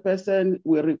 Chairperson,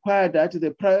 we require that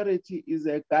the priority is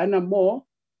garner more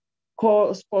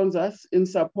co-sponsors in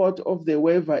support of the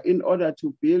waiver in order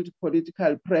to build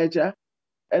political pressure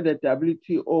at the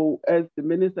WTO, as the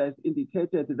Minister has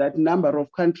indicated that number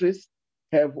of countries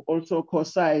have also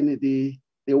co-signed the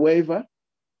waiver.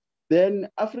 Then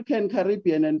African,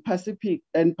 Caribbean, and Pacific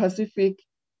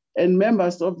and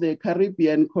members of the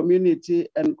Caribbean Community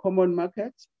and Common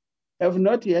Market have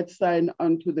not yet signed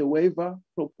onto the waiver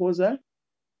proposal.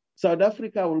 South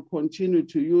Africa will continue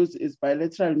to use its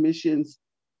bilateral missions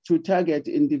to target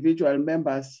individual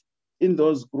members in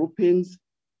those groupings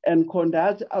and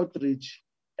conduct outreach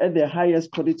at the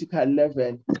highest political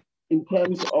level in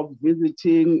terms of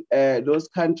visiting those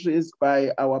countries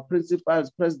by our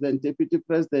principals, President, Deputy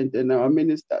President, and our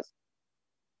ministers.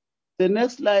 The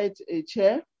next slide,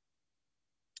 Chair,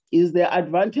 is the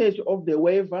advantage of the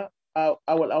waiver. I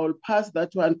will pass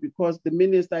that one because the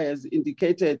Minister has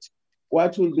indicated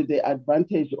what will be the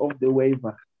advantage of the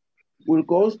waiver. We'll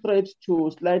go straight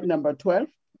to slide number 12,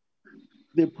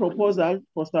 the proposal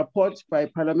for support by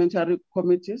parliamentary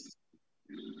committees.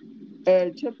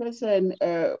 Chairperson,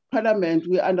 Parliament,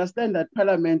 we understand that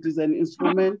Parliament is an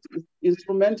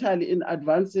instrumental in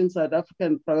advancing South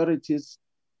African priorities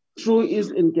through its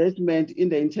engagement in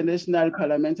the international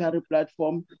parliamentary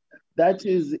platform, that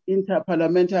is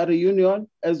Inter-Parliamentary Union,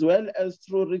 as well as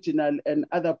through regional and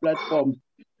other platforms.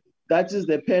 That is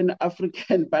the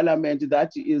Pan-African Parliament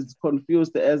that is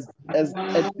confused as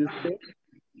at this stage.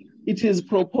 It is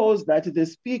proposed that the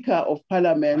Speaker of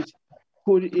Parliament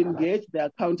could engage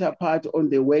their counterpart on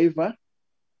the waiver.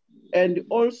 And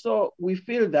also we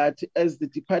feel that as the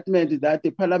department that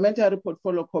the Parliamentary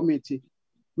Portfolio Committee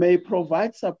may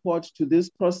provide support to this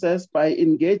process by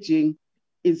engaging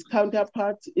its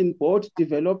counterparts in both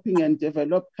developing and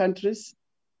developed countries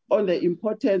on the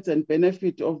importance and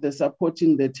benefit of the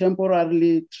supporting the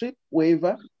temporarily trip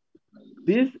waiver.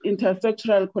 This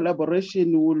intersectoral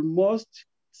collaboration will most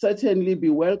certainly be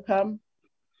welcome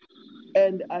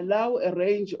and allow a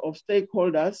range of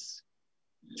stakeholders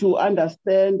to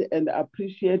understand and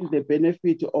appreciate the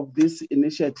benefit of this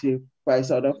initiative by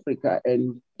South Africa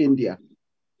and India.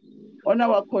 On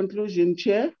our conclusion,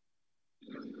 Chair,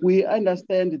 we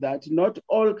understand that not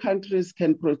all countries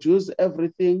can produce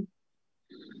everything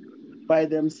by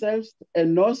themselves,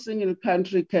 and no single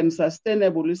country can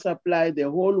sustainably supply the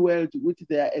whole world with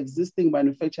their existing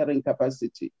manufacturing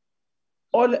capacity.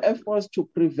 All efforts to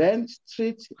prevent,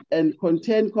 treat, and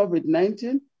contain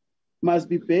COVID-19 must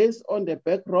be based on the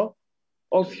backdrop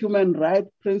of human rights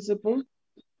principles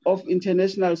of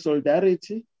international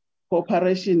solidarity,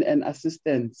 cooperation, and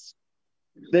assistance.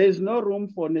 There is no room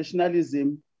for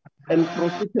nationalism and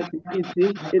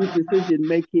profitability in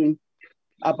decision-making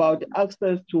about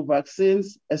access to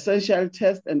vaccines, essential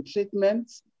tests and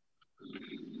treatments,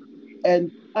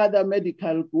 and other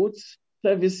medical goods,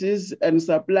 services, and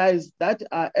supplies that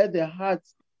are at the heart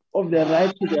of the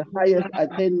right to the highest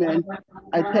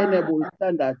attainable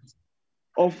standards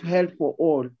of health for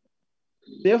all.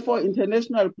 Therefore,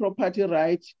 international property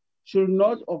rights should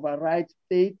not override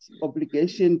state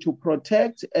obligation to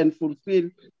protect and fulfill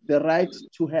the right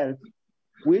to health.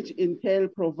 which entail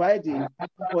providing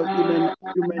for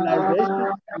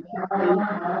immunization and treatment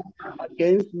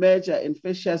against major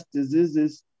infectious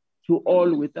diseases to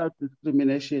all without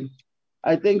discrimination.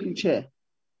 I thank you, Chair.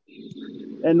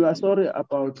 And we are sorry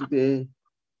about the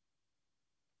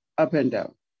up and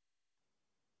down.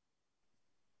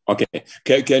 Okay,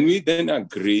 can we then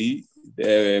agree?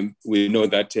 We know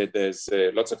that there's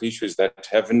lots of issues that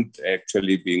haven't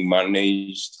actually been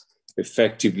managed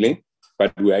effectively,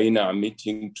 but we are in our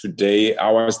meeting today. I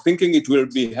was thinking it will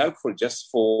be helpful just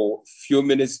for a few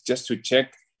minutes just to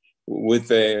check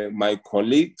with my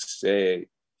colleagues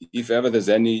if ever there's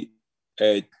any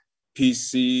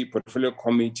PC Portfolio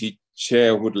Committee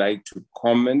chair would like to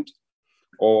comment,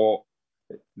 or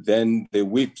then the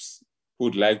whips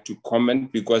would like to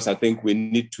comment, because I think we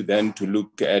need to then to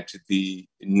look at the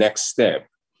next step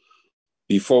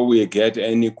before we get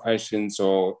any questions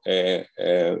or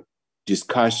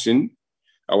discussion.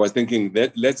 I was thinking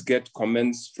that let's get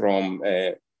comments from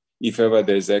if ever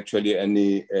there's actually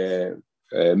any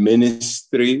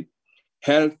ministry.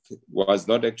 Health was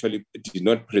not actually, did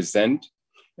not present.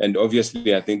 And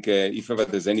obviously, I think if ever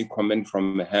there's any comment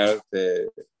from the health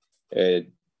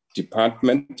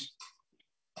department,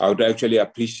 I would actually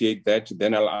appreciate that.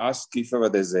 Then I'll ask if ever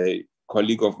there's a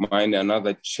colleague of mine,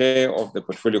 another chair of the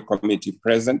Portfolio Committee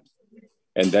present,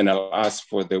 and then I'll ask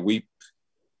for the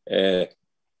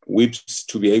whips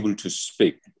to be able to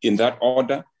speak. In that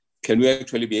order, can we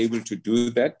actually be able to do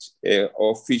that?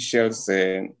 Officials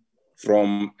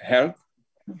from health,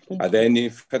 are there any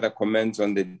further comments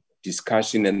on the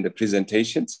discussion and the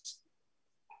presentations?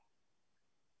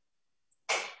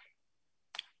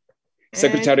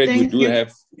 Secretary, we do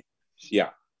have,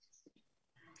 yeah.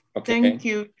 Okay. Thank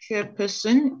you,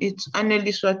 Chairperson. It's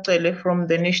Annelies Watele from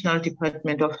the National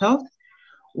Department of Health.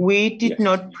 We did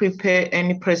not prepare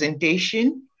any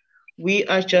presentation. We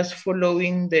are just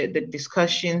following the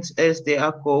discussions as they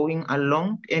are going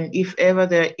along. And if ever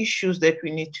there are issues that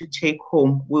we need to take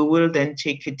home, we will then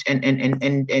take it and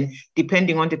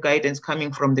depending on the guidance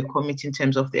coming from the committee in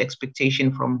terms of the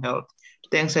expectation from health.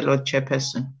 Thanks a lot,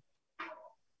 Chairperson.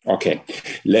 Okay,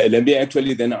 let me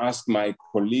actually then ask my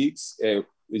colleagues,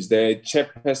 is the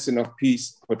chairperson of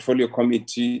Peace Portfolio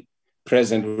Committee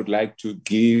present who would like to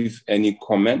give any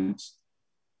comments?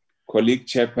 Colleague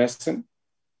chairperson?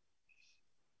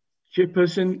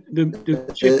 Chairperson, the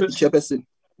chairperson. Chairperson.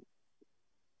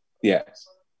 Yes.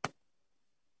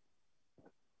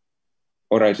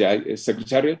 All right,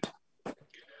 Secretariat?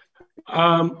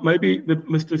 Maybe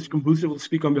Mr. Skumbuza will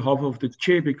speak on behalf of the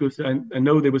chair, because I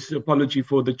know there was an apology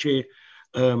for the chair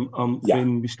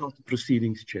when we started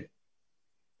proceedings, Chair.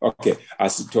 Okay,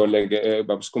 as to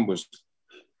Babu Skumbuza.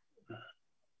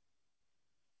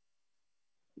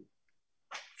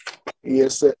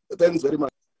 Yes, thanks very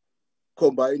much.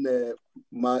 Combine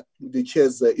the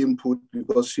chair's input,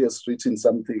 because she has written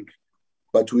something,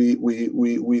 but we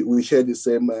share the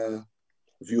same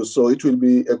view. So it will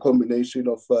be a combination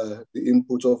of the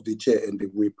input of the chair and the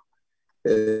whip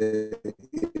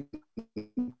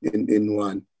in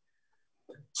one.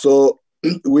 So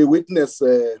we witness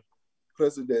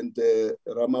President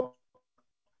Ramaphosa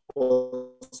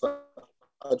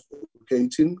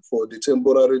advocating for the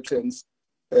temporary terms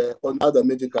on other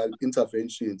medical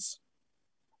interventions.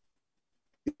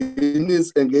 In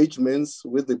his engagements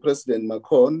with the President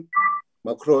Macron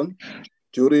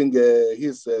during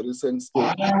his recent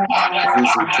state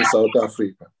visit to South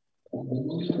Africa.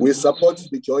 We support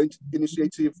the joint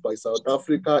initiative by South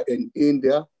Africa and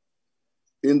India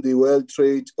in the World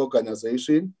Trade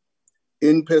Organization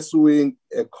in pursuing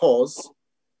a cause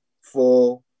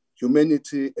for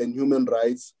humanity and human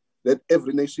rights, that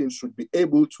every nation should be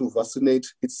able to vaccinate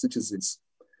its citizens.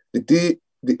 The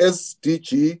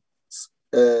SDGs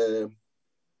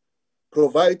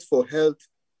provide for health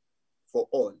for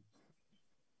all.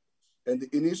 And the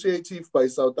initiative by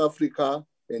South Africa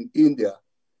and India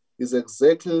is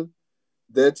exactly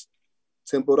that,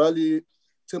 temporarily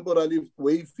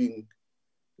waiving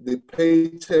the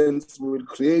patents will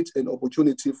create an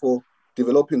opportunity for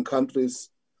developing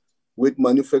countries with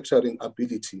manufacturing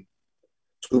ability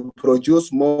to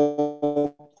produce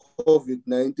more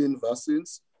COVID-19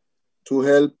 vaccines to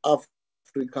help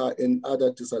Africa and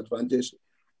other disadvantaged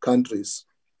countries.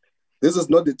 This is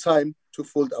not the time to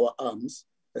fold our arms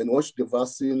and watch the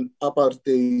vaccine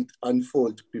apartheid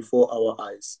unfold before our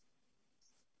eyes.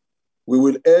 We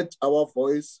will add our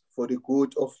voice for the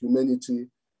good of humanity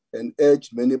and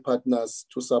urge many partners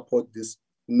to support this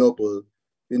noble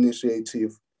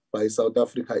initiative by South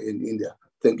Africa and India.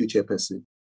 Thank you, Chairperson.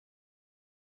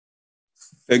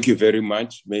 Thank you very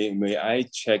much. May I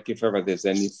check if ever there's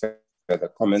any further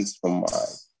comments from my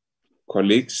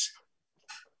colleagues?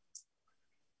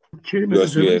 Chair,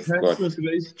 Mr. Hermans was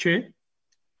raised, Chair.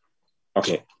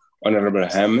 Okay. Honorable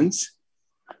Hermans.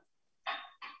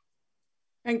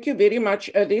 Thank you very much.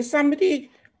 There's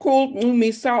somebody called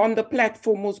Mumisa on the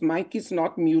platform whose mic is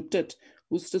not muted,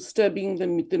 who's disturbing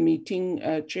the meeting,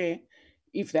 Chair.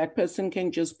 If that person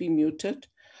can just be muted.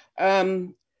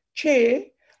 Chair,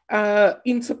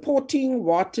 in supporting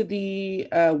what the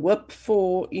Whip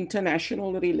for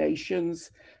International Relations,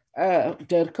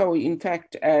 DIRCO, in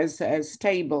fact, as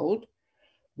tabled,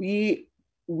 we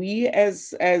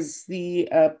as the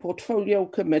portfolio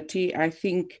committee, I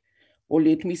think, or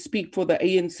let me speak for the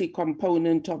ANC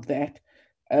component of that,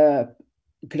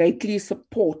 greatly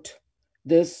support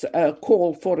this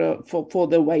call for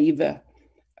the waiver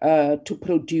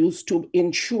to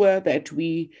ensure that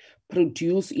we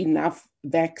produce enough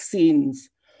vaccines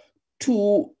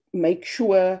to make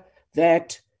sure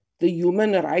that the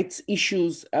human rights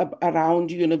issues around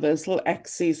universal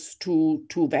access to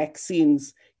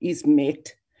vaccines is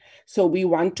met. So we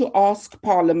want to ask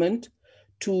Parliament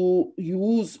to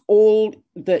use all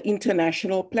the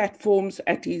international platforms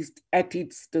at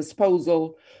its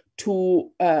disposal to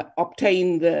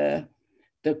obtain the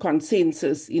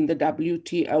consensus in the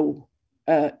WTO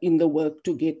in the work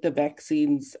to get the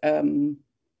vaccines,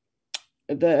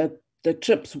 the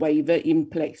TRIPS waiver in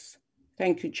place.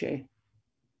 Thank you, Chair.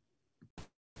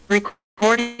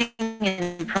 Recording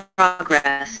in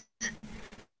progress.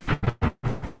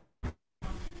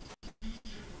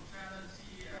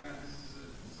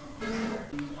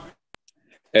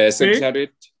 Secretary,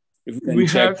 if we can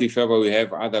check if ever we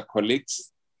have other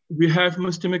colleagues. We have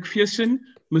Mr. McPherson,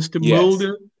 Mr.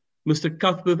 Mulder, Mr.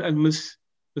 Cuthbert, and Ms.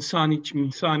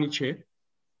 Masani, Chair.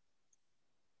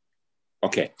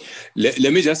 Okay, let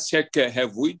me just check.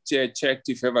 Have we checked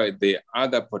if ever the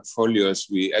other portfolios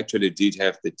we actually did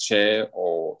have the chair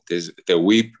or the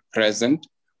whip present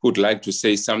who'd like to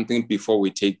say something before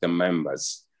we take the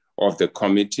members of the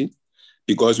committee?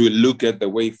 Because we look at the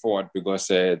way forward, because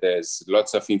there's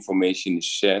lots of information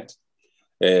shared,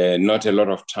 not a lot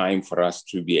of time for us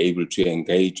to be able to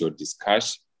engage or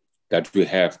discuss that we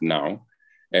have now.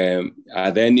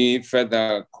 Are there any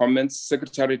further comments,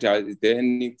 Secretary? Is there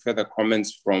any further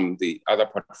comments from the other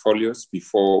portfolios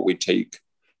before we take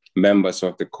members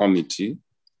of the committee?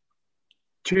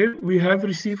 Chair, we have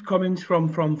received comments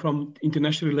from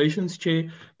International Relations,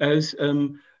 Chair, as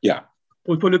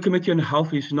Portfolio Committee on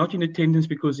Health is not in attendance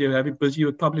because they're very busy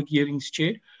with public hearings,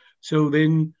 Chair. So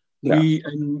then we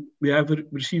have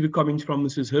received comments from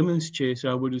Mrs. Hermans, Chair,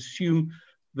 so I would assume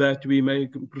that we may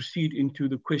proceed into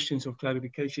the questions of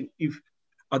clarification if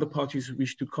other parties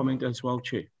wish to comment as well,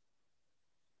 Chair.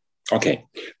 Okay,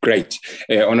 great.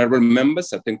 Honorable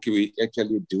members, I think we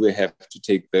actually do have to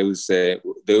take those.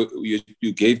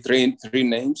 You gave three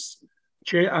names.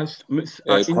 Chair, as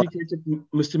I indicated,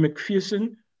 Mr.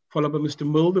 McPherson, followed by Mr.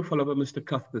 Mulder, followed by Mr.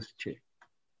 Cuthbert, Chair.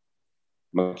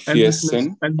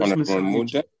 McPherson, Honorable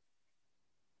Mulder.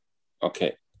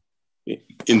 Okay.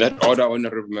 In that order,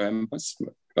 honorable members,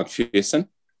 McPherson.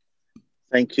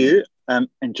 Thank you. And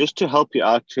just to help you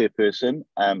out, Chairperson,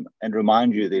 and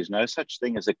remind you, there's no such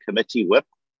thing as a committee whip,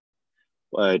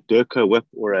 a DIRCO whip,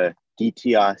 or a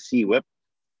DTRC whip.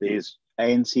 There's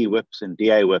ANC whips and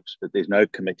DA whips, but there's no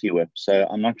committee whip. So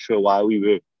I'm not sure why we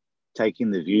were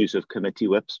taking the views of committee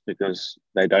whips, because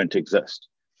they don't exist.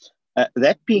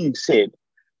 That being said,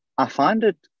 I find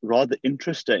it rather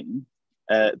interesting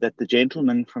that the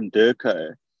gentleman from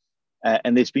DIRCO,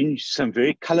 and there's been some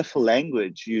very colorful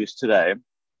language used today,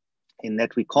 in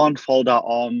that we can't fold our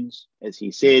arms, as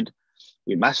he said,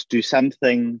 we must do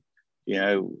something. You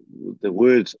know, the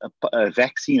words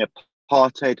vaccine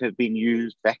apartheid have been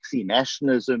used, vaccine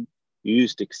nationalism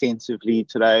used extensively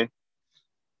today.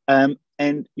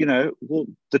 And, you know, well,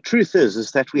 the truth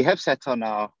is that we have sat on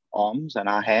our arms and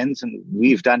our hands and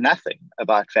we've done nothing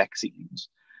about vaccines.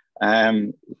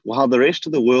 While the rest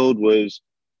of the world was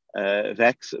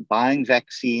buying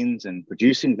vaccines and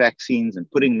producing vaccines and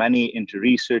putting money into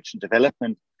research and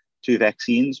development to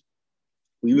vaccines,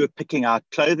 we were picking out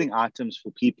clothing items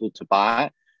for people to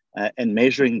buy and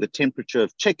measuring the temperature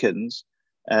of chickens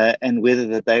and whether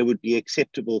that they would be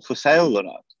acceptable for sale or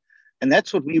not. And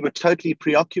that's what we were totally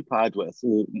preoccupied with.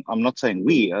 Or I'm not saying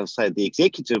we, I'll say the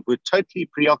executive were totally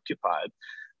preoccupied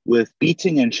with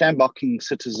beating and shambocking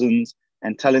citizens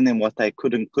and telling them what they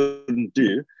could and couldn't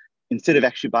do, instead of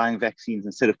actually buying vaccines,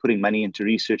 instead of putting money into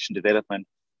research and development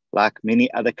like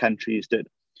many other countries did.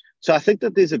 So I think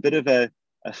that there's a bit of a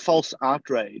false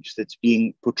outrage that's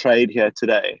being portrayed here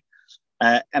today.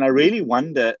 And I really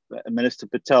wonder, Minister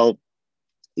Patel,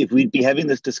 if we'd be having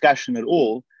this discussion at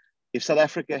all, if South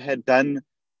Africa had done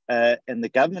and the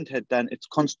government had done its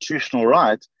constitutional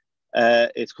right,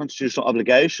 its constitutional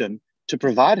obligation to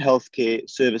provide healthcare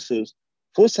services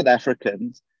for South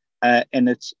Africans, and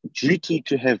its duty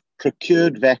to have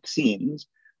procured vaccines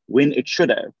when it should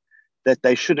have, that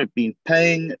they should have been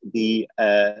paying the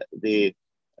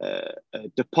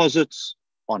deposits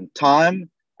on time.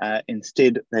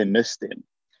 Instead, they missed them.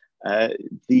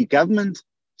 The government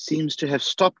seems to have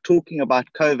stopped talking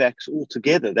about COVAX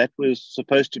altogether. That was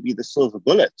supposed to be the silver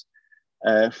bullet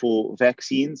for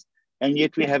vaccines, and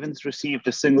yet we haven't received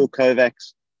a single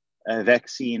COVAX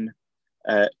vaccine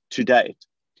to date.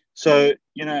 So,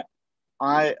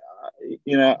 I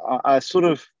sort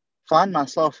of find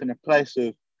myself in a place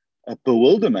of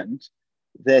bewilderment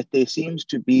that there seems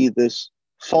to be this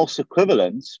false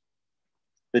equivalence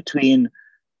between,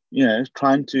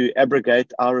 trying to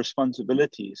abrogate our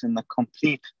responsibilities and the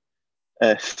complete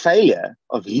failure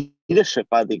of leadership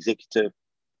by the executive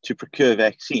to procure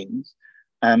vaccines,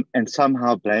 and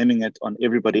somehow blaming it on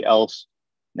everybody else,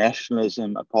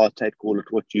 nationalism, apartheid, call it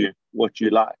what you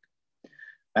like.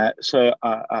 So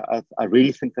I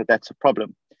really think that that's a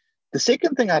problem. The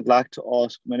second thing I'd like to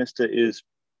ask, Minister, is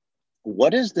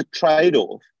what is the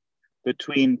trade-off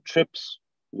between TRIPS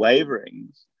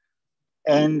waverings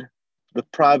and the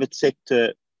private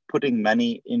sector putting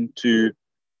money into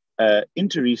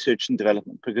research and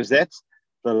development? Because that's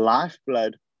the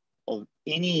lifeblood of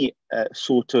any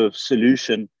sort of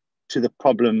solution to the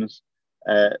problems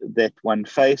that one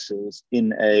faces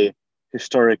in a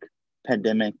historic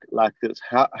pandemic like this.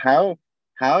 How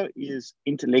is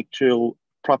intellectual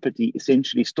property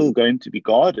essentially still going to be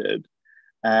guarded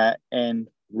and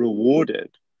rewarded,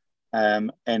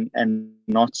 and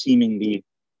not seemingly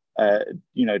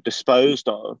disposed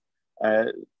of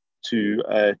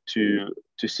to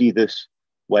see this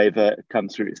waiver come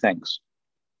through? Thanks.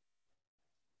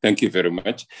 Thank you very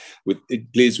much.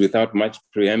 Please, without much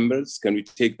preambles, can we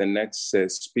take the next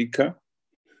speaker?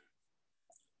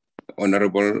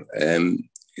 Honorable,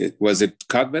 was it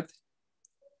Cuthbert,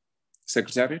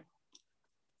 Secretary?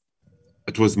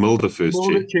 It was Mulder first,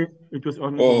 Mulder, Chair. It was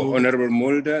Honorable Honorable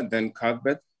Mulder, then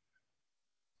Cuthbert.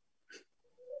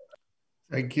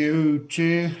 Thank you,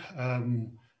 Chair.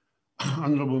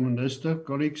 Honorable Minister,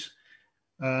 colleagues.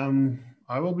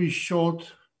 I will be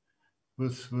short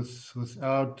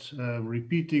without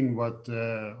repeating what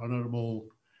Honorable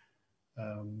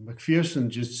McPherson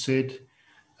just said.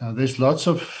 There's lots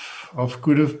of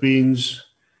could have beens.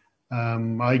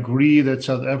 I agree that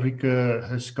South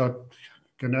Africa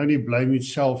can only blame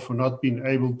itself for not being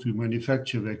able to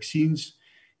manufacture vaccines.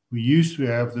 We used to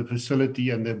have the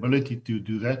facility and the ability to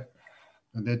do that,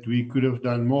 and that we could have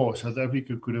done more. South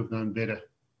Africa could have done better.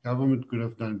 Government could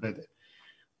have done better.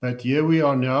 But here we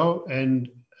are now, and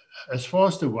as far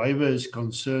as the waiver is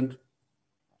concerned,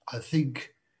 I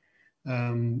think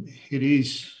it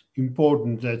is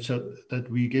important that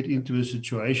we get into a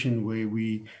situation where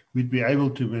we'd be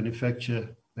able to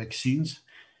manufacture vaccines.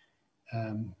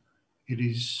 It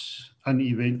is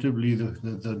uneventably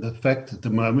the fact at the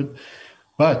moment.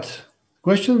 But the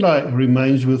question that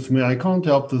remains with me, I can't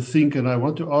help to think, and I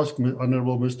want to ask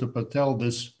Honorable Mr. Patel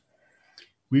this.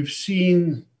 We've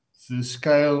seen the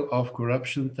scale of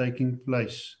corruption taking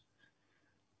place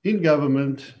in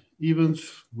government, even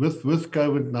with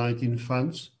COVID-19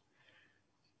 funds,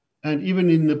 and even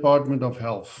in the Department of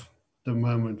Health at the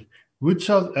moment. Would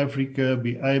South Africa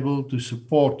be able to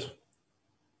support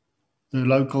the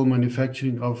local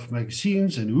manufacturing of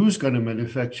vaccines, and who's going to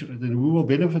manufacture it, and who will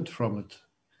benefit from it?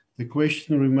 The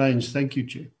question remains. Thank you,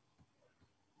 Chair.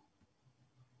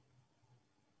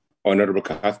 Honorable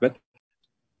Cuthbert.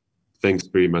 Thanks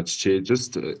very much, Chair.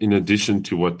 Just in addition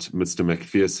to what Mr.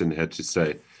 McPherson had to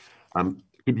say,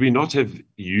 could we not have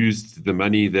used the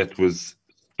money that was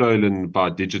stolen by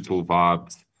Digital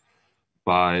Vibes,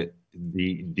 by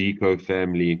the Deco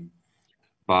family,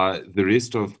 by the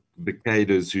rest of the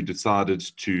cadres who decided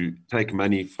to take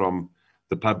money from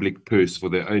the public purse for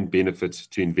their own benefit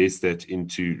to invest that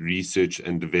into research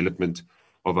and development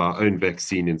of our own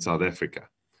vaccine in South Africa?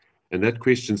 And that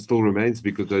question still remains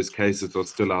because those cases are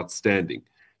still outstanding.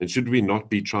 And should we not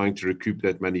be trying to recoup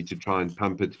that money to try and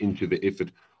pump it into the effort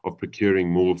of procuring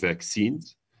more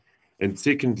vaccines? And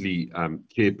secondly,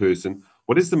 Chairperson,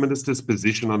 what is the Minister's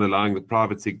position on allowing the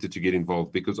private sector to get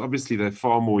involved? Because obviously they're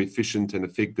far more efficient and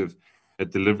effective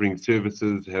at delivering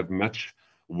services, have much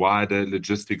wider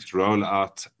logistics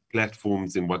rollout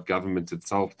platforms than what government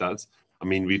itself does. I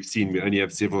mean, we've seen we only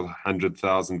have several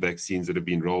 100,000 vaccines that have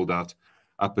been rolled out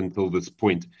up until this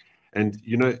point. And,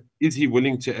 is he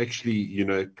willing to actually,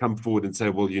 come forward and say,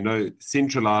 well,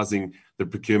 centralizing the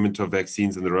procurement of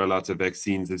vaccines and the rollout of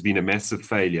vaccines has been a massive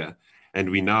failure. And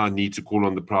we now need to call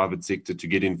on the private sector to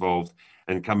get involved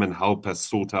and come and help us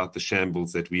sort out the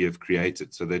shambles that we have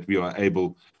created, so that we are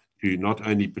able to not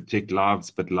only protect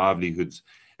lives, but livelihoods,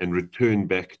 and return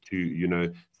back to, you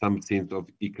know, some sense of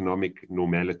economic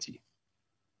normality.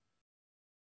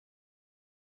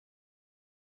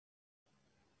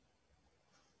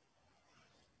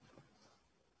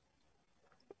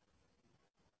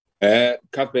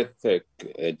 Cuthbert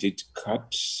did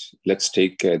cut. Let's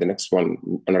take the next one.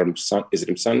 Honorable is it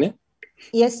Msane?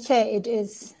 Yes, Chair, it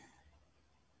is.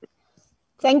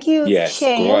 Thank you, yes,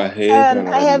 Chair. Go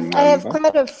ahead. I have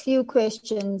quite a few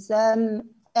questions,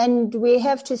 and we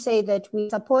have to say that we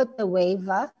support the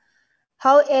waiver.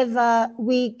 However,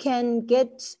 we can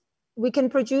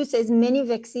produce as many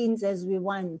vaccines as we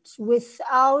want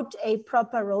without a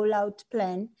proper rollout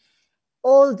plan.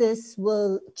 All this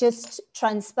will just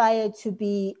transpire to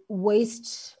be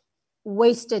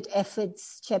wasted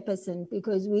efforts, Chairperson,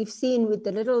 because we've seen with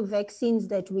the little vaccines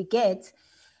that we get,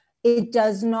 it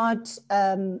does not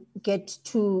get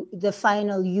to the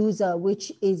final user,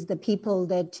 which is the people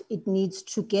that it needs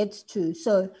to get to.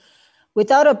 So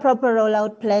without a proper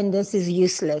rollout plan, this is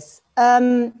useless.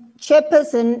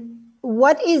 Chairperson,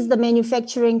 what is the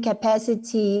manufacturing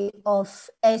capacity of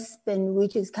Aspen,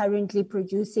 which is currently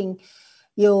producing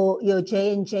your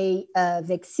J&J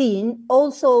vaccine?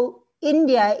 Also,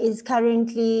 India is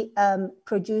currently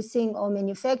producing or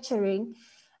manufacturing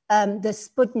the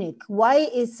Sputnik. Why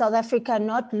is South Africa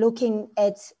not looking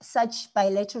at such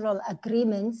bilateral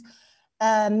agreements?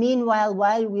 Meanwhile,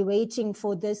 while we're waiting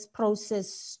for this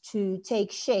process to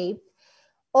take shape.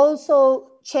 Also,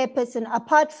 Chairperson,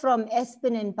 apart from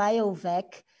Aspen and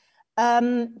BioVac,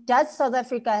 does South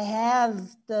Africa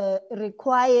have the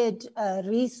required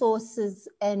resources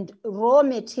and raw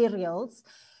materials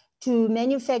to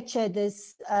manufacture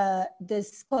this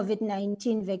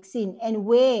COVID-19 vaccine? And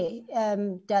where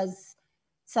does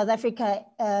South Africa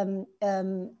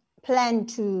plan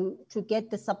to get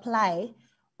the supply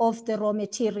of the raw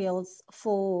materials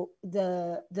for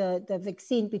the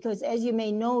vaccine? Because as you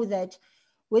may know, that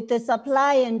with the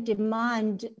supply and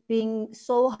demand being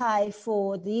so high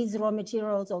for these raw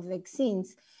materials of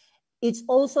vaccines, it's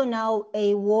also now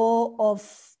a war of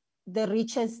the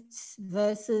richest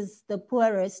versus the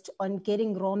poorest on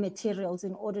getting raw materials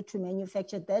in order to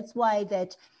manufacture. That's why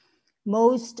that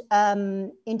most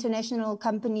international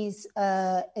companies,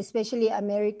 especially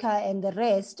America and the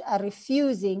rest, are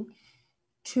refusing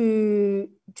to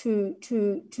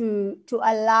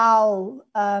allow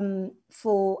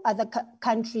for other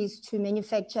countries to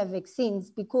manufacture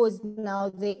vaccines, because now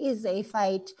there is a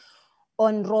fight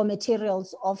on raw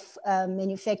materials of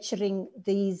manufacturing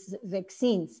these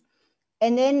vaccines.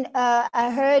 And then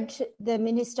I heard the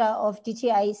Minister of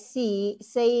DTIC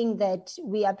saying that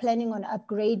we are planning on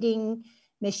upgrading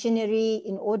machinery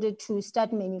in order to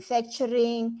start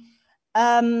manufacturing.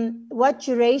 What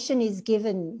duration is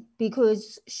given?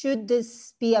 Because should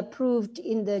this be approved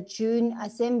in the June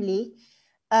Assembly,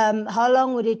 how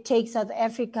long would it take South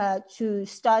Africa to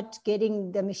start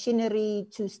getting the machinery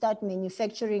to start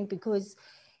manufacturing? Because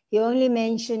he only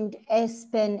mentioned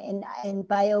Aspen and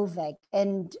BioVac,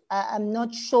 and I'm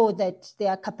not sure that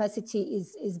their capacity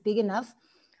is big enough.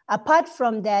 Apart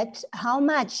from that, how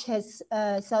much has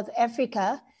South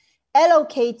Africa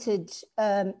allocated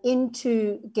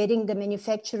into getting the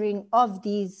manufacturing of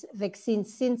these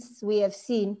vaccines, since we have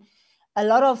seen a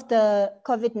lot of the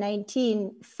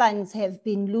COVID-19 funds have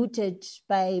been looted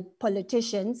by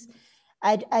politicians?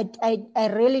 I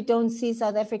really don't see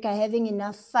South Africa having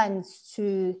enough funds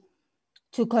to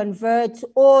convert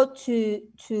or to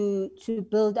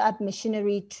build up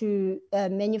machinery to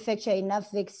manufacture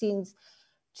enough vaccines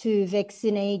to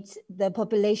vaccinate the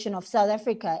population of South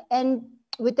Africa. And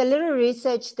with the little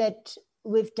research that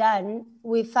we've done,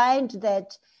 we find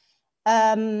that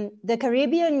the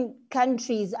Caribbean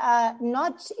countries are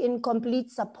not in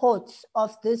complete support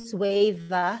of this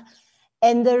waiver.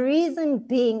 And the reason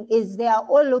being is they are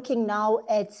all looking now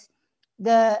at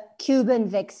the Cuban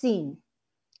vaccine.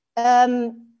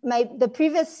 The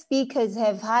previous speakers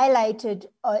have highlighted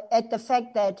at the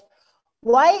fact that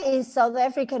why is South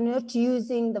Africa not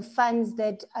using the funds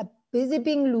that are busy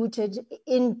being looted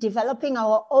in developing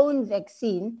our own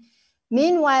vaccine?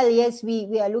 Meanwhile, yes,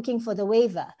 we are looking for the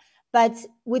waiver, but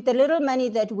with the little money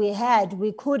that we had,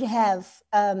 we could have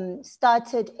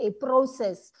started a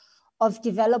process of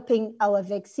developing our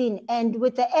vaccine. And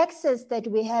with the access that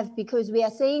we have, because we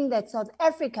are saying that South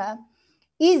Africa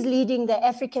is leading the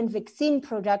African vaccine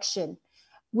production.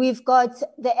 We've got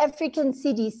the African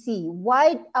CDC.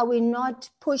 Why are we not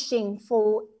pushing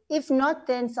for, if not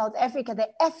then South Africa, the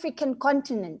African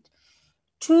continent,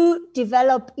 to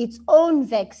develop its own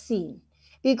vaccine.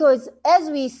 Because as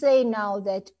we say now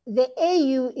that the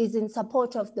AU is in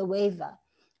support of the waiver,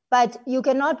 but you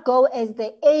cannot go as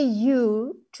the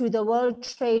AU to the World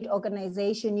Trade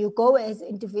Organization, you go as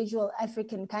individual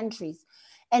African countries.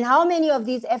 And how many of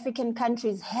these African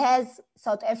countries has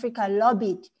South Africa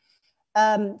lobbied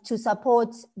to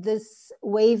support this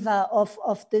waiver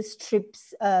of these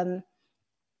trips?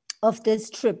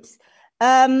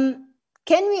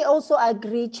 Can we also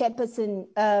agree,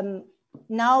 Chairperson,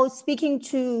 now speaking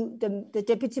to the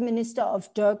Deputy Minister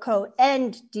of DIRCO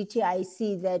and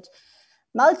DTIC, that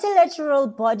multilateral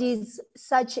bodies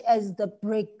such as the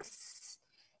BRICS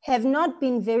have not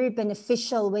been very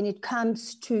beneficial when it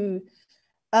comes to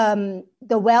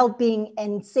the well-being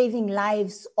and saving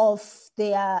lives of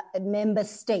their member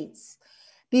states?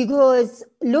 Because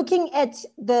looking at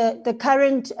the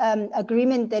current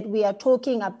agreement that we are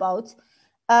talking about,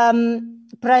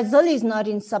 Brazil is not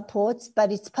in support,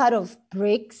 but it's part of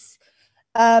BRICS.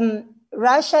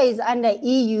 Russia is under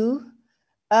EU.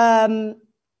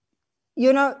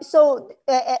 You know, so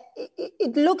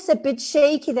it looks a bit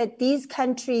shaky that these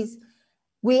countries,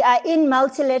 we are in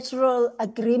multilateral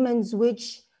agreements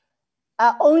which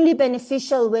are only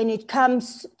beneficial when it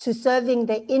comes to serving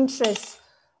the interests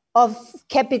of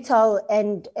capital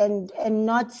and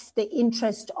not the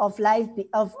interest of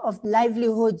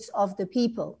livelihoods of the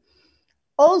people.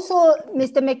 Also,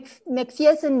 Mr.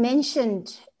 McPherson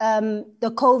mentioned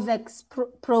the COVAX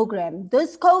program.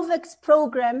 This COVAX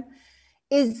program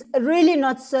is really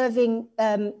not serving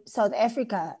South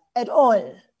Africa at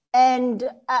all. And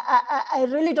I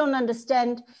really don't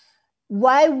understand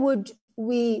why would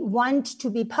we want to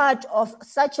be part of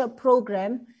such a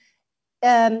program.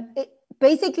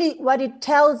 Basically, what it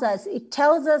tells us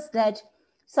that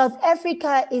South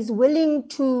Africa is willing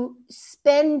to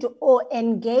spend or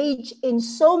engage in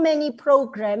so many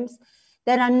programs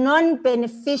that are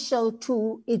non-beneficial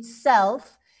to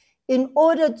itself in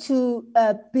order to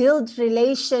build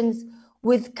relations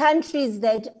with countries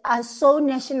that are so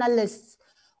nationalists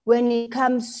when it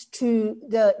comes to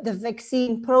the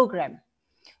vaccine program.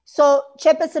 So,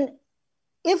 Chairperson,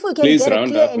 if we can get a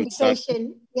clear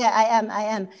indication, I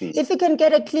am. If we can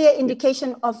get a clear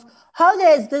indication of how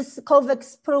has this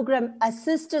COVAX program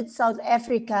assisted South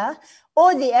Africa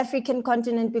or the African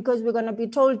continent, because we're going to be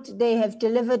told they have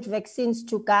delivered vaccines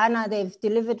to Ghana, they've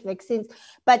delivered vaccines,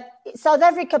 but South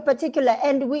Africa particular,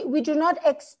 and we do not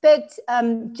expect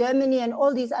Germany and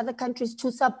all these other countries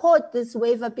to support this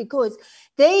waiver because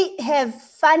they have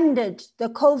funded the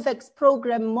COVAX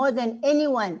program more than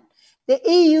anyone. The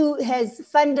EU has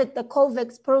funded the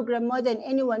COVAX program more than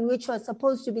anyone, which was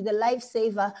supposed to be the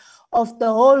lifesaver of the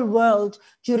whole world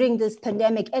during this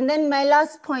pandemic. And then my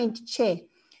last point, Chair,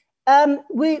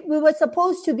 we were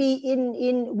supposed to be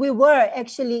we were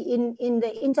actually in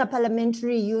the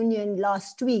Interparliamentary Union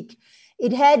last week.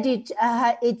 It had its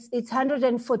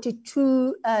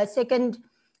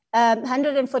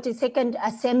 142nd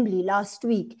assembly last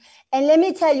week. And let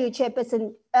me tell you,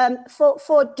 Chairperson,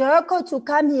 for DIRCO to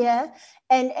come here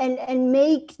and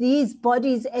make these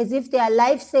bodies as if they are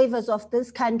lifesavers of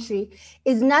this country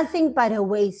is nothing but a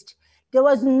waste. There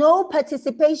was no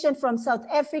participation from South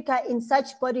Africa in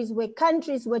such bodies where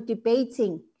countries were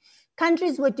debating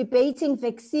vaccines,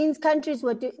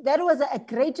 that was a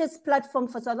greatest platform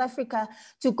for South Africa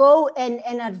to go and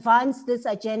advance this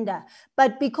agenda.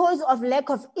 But because of lack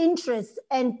of interest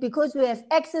and because we have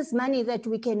excess money that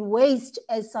we can waste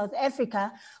as South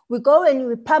Africa, we go and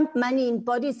we pump money in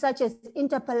bodies such as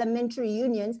interparliamentary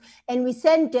unions, and we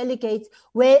send delegates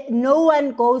where no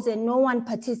one goes and no one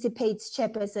participates,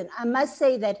 Chairperson. I must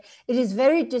say that it is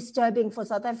very disturbing for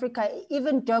South Africa,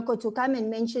 even DIRCO, to come and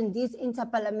mention these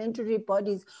interparliamentary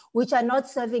bodies which are not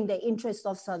serving the interests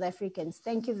of South Africans.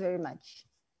 Thank you very much.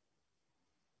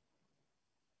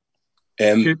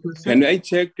 Can I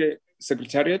check,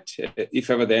 Secretariat, if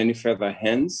ever there are any further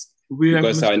hands?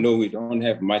 Because I know we don't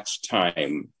have much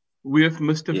time. We have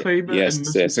Mr. Faber and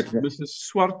Mrs.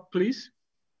 Swart, please.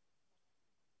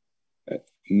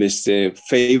 Mr.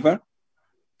 Faber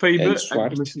and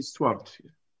Mrs. Swart.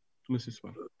 Mrs.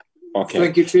 Swart. Okay.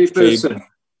 Thank you, Chairperson. Faber.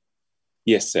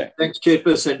 Yes, sir. Thanks,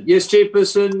 Chairperson. Yes,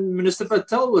 Chairperson, Minister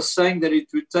Patel was saying that it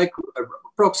would take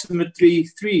approximately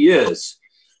 3 years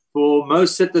for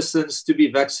most citizens to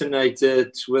be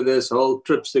vaccinated with this whole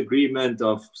TRIPS agreement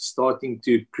of starting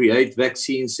to create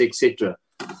vaccines, etc.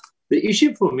 The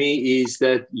issue for me is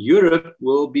that Europe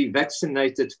will be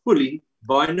vaccinated fully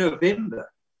by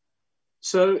November.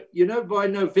 So, you know, by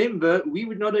November, we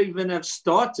would not even have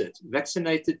started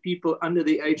vaccinated people under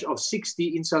the age of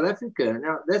 60 in South Africa.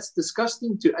 Now, that's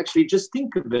disgusting to actually just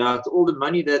think about all the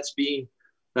money that's being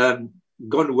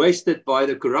gone wasted by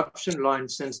the corruption line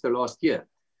since the last year.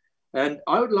 And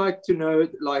I would like to know,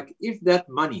 like, if that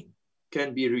money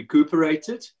can be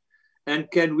recuperated, and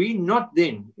can we not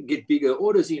then get bigger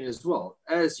orders in as well,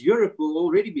 as Europe will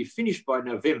already be finished by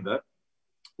November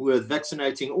with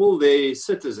vaccinating all their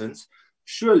citizens.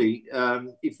 Surely,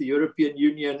 if the European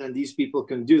Union and these people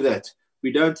can do that,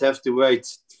 we don't have to wait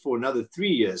for another 3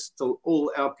 years till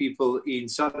all our people in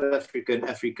South Africa and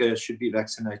Africa should be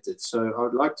vaccinated. So I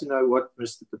would like to know what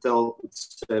Mr. Patel would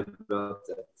say about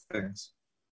that. Thanks.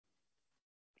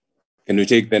 Can we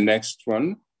take the next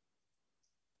one?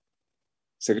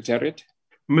 Secretariat?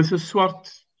 Mrs.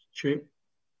 Swart, Chair.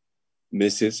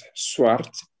 Mrs.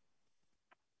 Swart.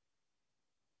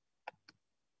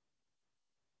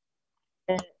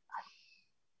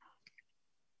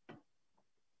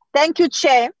 Thank you,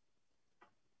 Chair.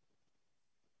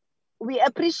 We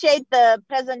appreciate the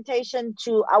presentation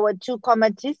to our two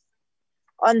committees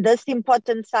on this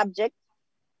important subject.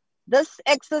 This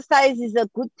exercise is a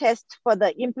good test for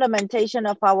the implementation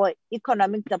of our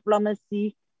economic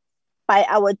diplomacy by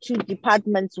our two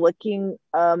departments working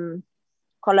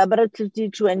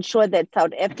collaboratively to ensure that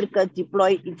South Africa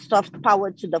deploy its soft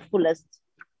power to the fullest.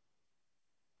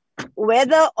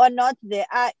 Whether or not there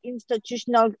are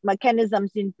institutional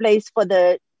mechanisms in place for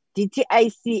the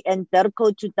DTIC and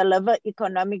DIRCO to deliver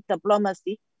economic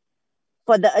diplomacy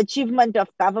for the achievement of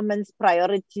government's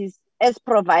priorities as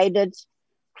provided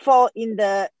for in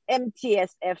the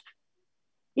MTSF.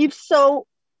 If so,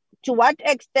 to what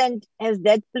extent has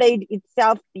that played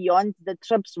itself beyond the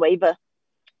TRIPS waiver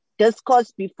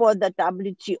discourse before the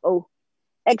WTO,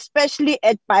 especially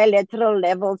at bilateral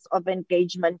levels of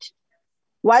engagement?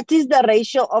 What is the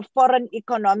ratio of foreign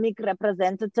economic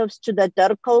representatives to the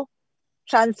DIRCO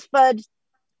transferred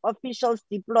officials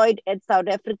deployed at South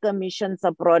Africa missions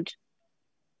abroad?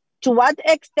 To what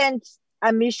extent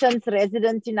are missions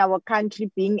resident in our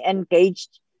country being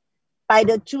engaged by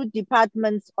the two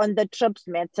departments on the TRIPS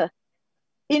matter,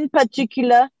 in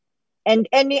particular, and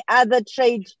any other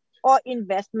trade or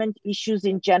investment issues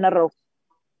in general?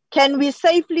 Can we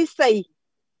safely say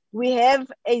we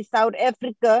have a South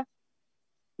Africa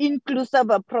inclusive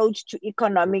approach to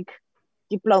economic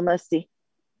diplomacy?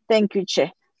 Thank you,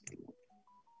 Chair.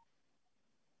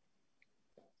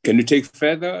 Can you take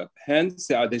further hands?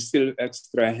 Are there still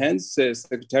extra hands,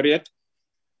 Secretariat?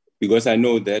 Because I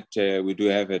know that we do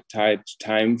have a tight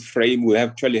time frame. We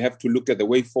actually have to look at the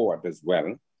way forward as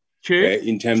well, Chair,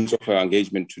 in terms of our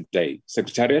engagement today.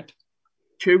 Secretariat?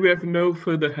 Chair, we have no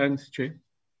further hands, Chair.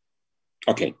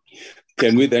 Okay.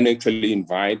 Can we then actually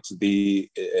invite the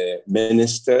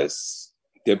ministers,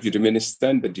 Deputy Minister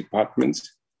and the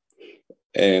departments?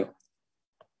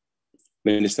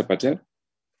 Minister Patel?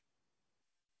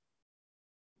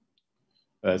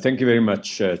 Thank you very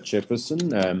much,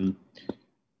 Chairperson.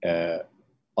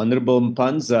 Honorable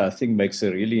Mpanza, I think, makes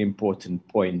a really important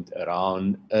point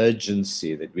around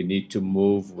urgency, that we need to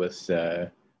move with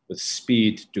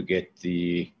speed to get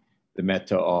the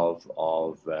matter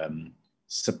of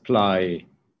supply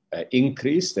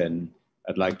increased. And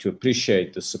I'd like to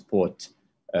appreciate the support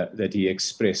that he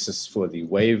expresses for the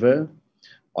waiver.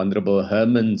 Honorable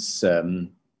Hermans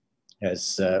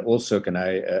has also, can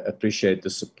I appreciate the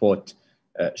support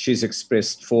she's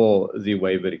expressed for the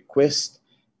waiver request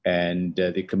and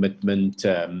the commitment,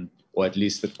 or at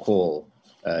least the call,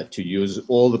 to use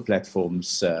all the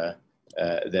platforms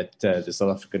that the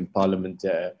South African Parliament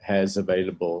has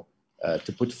available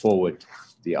to put forward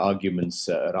the arguments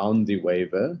around the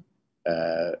waiver,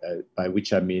 by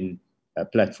which I mean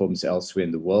platforms elsewhere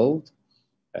in the world.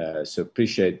 So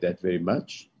appreciate that very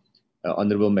much.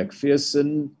 Honorable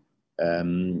McPherson,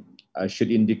 I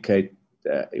should indicate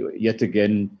yet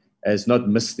again, has not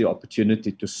missed the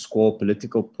opportunity to score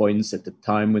political points at a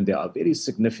time when there are very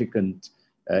significant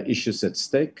issues at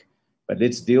stake. But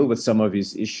let's deal with some of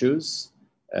his issues.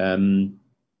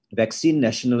 Vaccine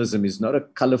nationalism is not a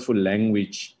colorful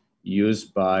language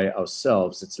used by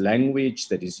ourselves. It's language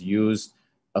that is used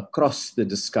across the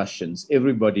discussions.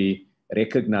 Everybody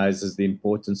recognizes the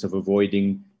importance of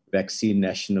avoiding vaccine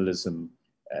nationalism.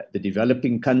 The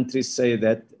developing countries say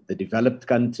that, the developed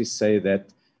countries say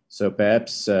that. So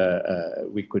perhaps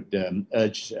we could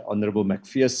urge Honorable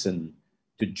McPherson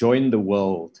to join the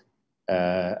world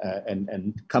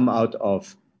and come out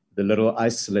of the little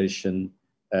isolation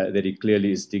that he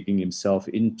clearly is digging himself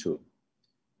into.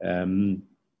 There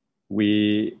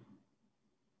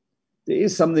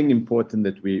is something important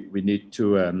that we need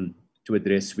to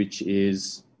address, which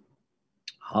is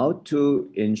how to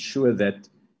ensure that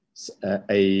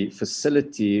a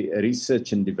facility,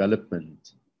 research and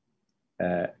development,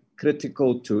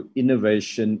 critical to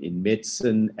innovation in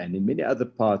medicine and in many other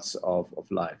parts of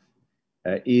life,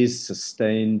 is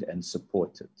sustained and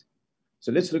supported.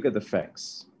 So let's look at the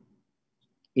facts.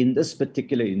 In this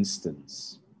particular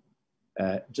instance,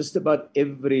 just about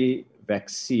every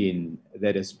vaccine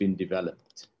that has been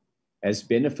developed has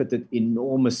benefited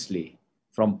enormously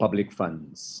from public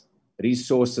funds,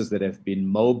 resources that have been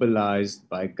mobilized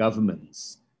by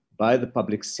governments, by the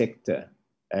public sector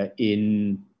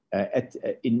at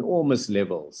enormous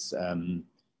levels,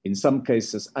 in some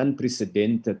cases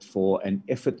unprecedented for an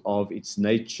effort of its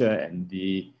nature and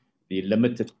the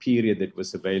limited period that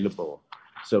was available.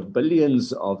 So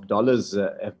billions of dollars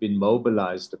have been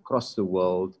mobilized across the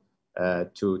world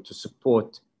to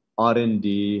support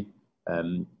R&D.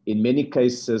 In many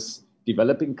cases,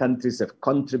 developing countries have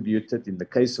contributed. In the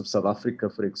case of South Africa,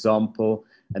 for example,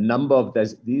 a number of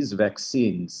these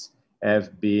vaccines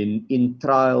have been in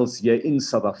trials here in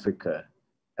South Africa,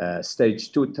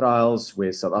 stage 2 trials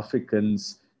where South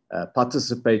Africans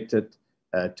participated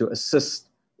to assist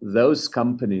those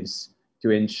companies to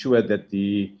ensure that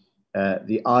the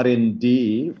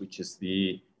R&D, which is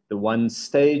the one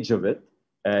stage of it,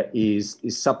 is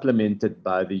supplemented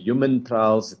by the human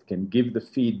trials that can give the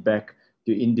feedback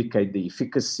to indicate the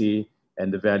efficacy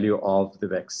and the value of the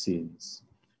vaccines.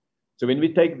 So when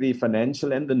we take the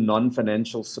financial and the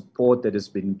non-financial support that has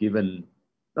been given,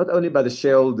 not only by the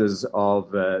shareholders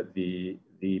of the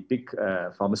big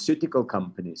pharmaceutical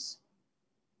companies,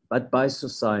 but by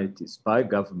societies, by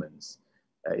governments,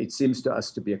 it seems to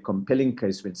us to be a compelling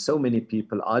case when so many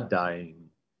people are dying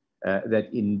that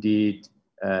indeed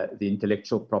the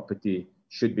intellectual property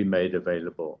should be made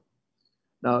available.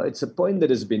 Now, it's a point that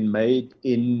has been made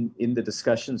in the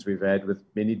discussions we've had with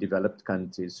many developed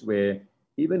countries, where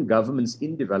even governments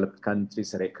in developed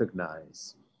countries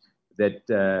recognize that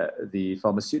the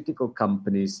pharmaceutical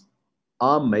companies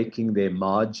are making their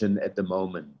margin at the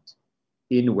moment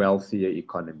in wealthier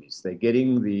economies. They're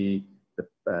getting the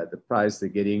price, they're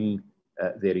getting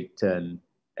their return,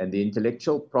 and the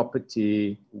intellectual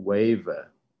property waiver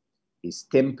is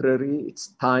temporary,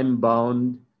 it's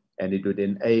time-bound, and it would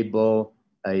enable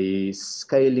a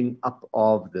scaling up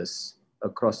of this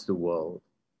across the world.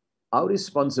 Our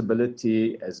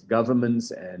responsibility as governments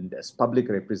and as public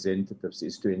representatives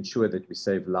is to ensure that we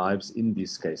save lives in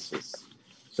these cases.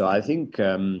 So I think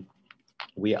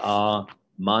we are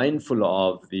mindful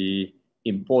of the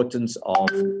importance of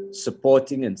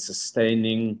supporting and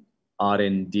sustaining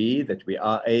R&D, that we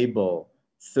are able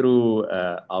through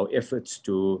our efforts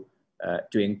to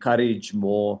encourage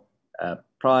more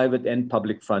private and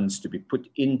public funds to be put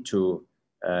into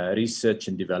research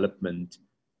and development,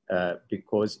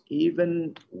 because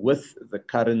even with the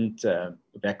current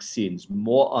vaccines,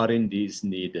 more R&D is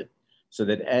needed, so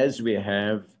that as we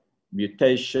have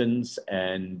mutations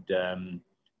and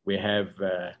we have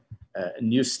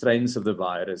new strains of the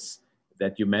virus,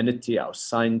 that humanity, our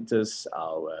scientists,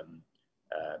 our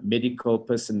medical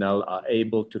personnel are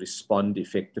able to respond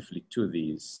effectively to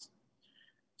these.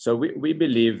 So we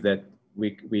believe that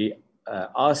we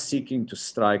are seeking to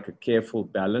strike a careful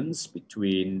balance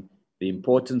between the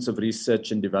importance of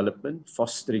research and development,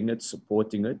 fostering it,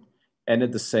 supporting it, and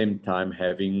at the same time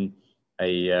having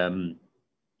a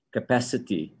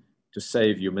capacity to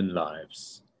save human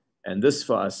lives. And this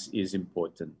for us is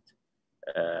important.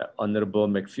 Honorable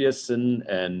McPherson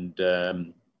and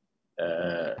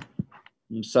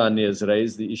Msani has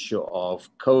raised the issue of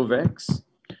COVAX.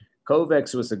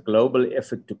 COVAX was a global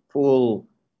effort to pull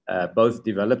both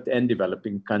developed and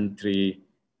developing country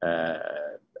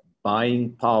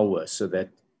buying power, so that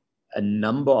a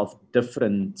number of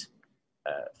different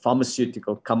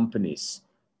pharmaceutical companies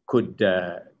could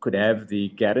have the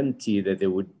guarantee that there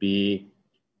would be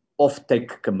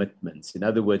off-take commitments. In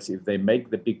other words, if they make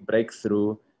the big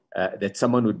breakthrough, that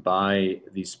someone would buy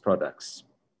these products.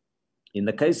 In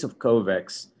the case of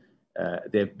COVAX,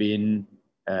 there have been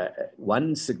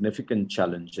one significant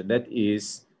challenge, and that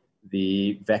is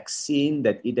the vaccine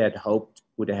that it had hoped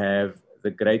would have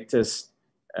the greatest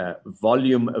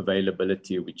volume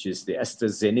availability, which is the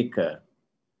AstraZeneca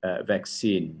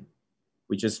vaccine,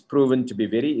 which has proven to be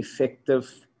very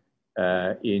effective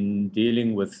in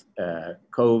dealing with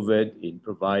COVID, in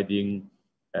providing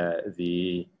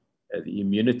the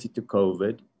immunity to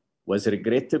COVID, was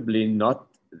regrettably not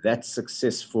that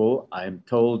successful. I am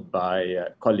told by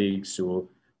colleagues who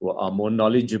are more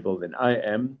knowledgeable than I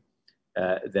am,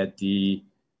 that the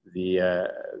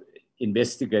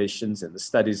investigations and the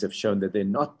studies have shown that they're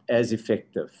not as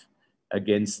effective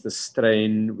against the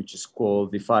strain which is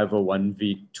called the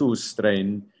 501v2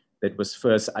 strain that was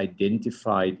first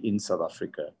identified in South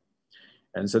Africa.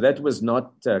 And so that was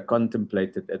not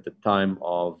contemplated at the time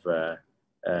of the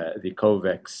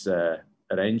COVAX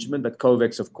arrangement. But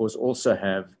COVAX, of course, also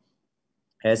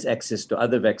has access to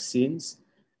other vaccines,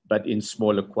 but in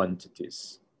smaller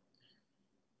quantities.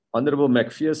 Honorable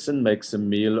Macpherson makes a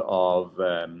meal of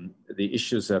the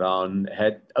issues around,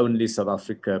 had only South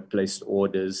Africa placed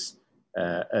orders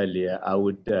earlier. I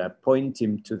would point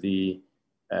him to the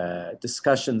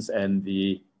discussions and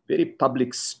the very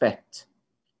public spat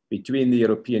between the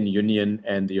European Union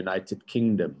and the United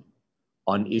Kingdom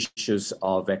on issues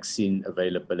of vaccine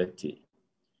availability.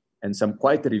 And some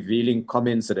quite revealing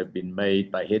comments that have been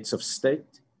made by heads of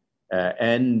state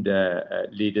and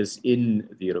leaders in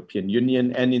the European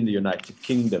Union and in the United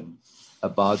Kingdom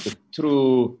about the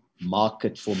true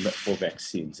market for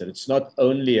vaccines. And it's not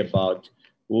only about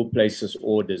who places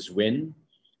orders when.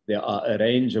 There are a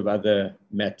range of other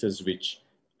matters which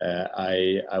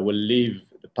I will leave.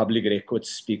 The public record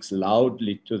speaks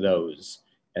loudly to those.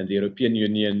 And the European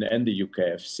Union and the UK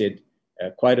have said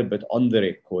quite a bit on the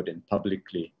record and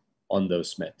publicly on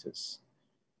those matters.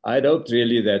 I'd hoped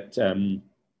really that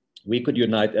we could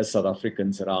unite as South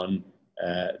Africans around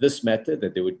this matter,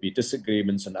 that there would be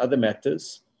disagreements on other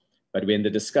matters, but when the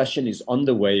discussion is on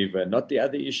the waiver, not the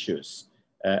other issues,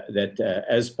 that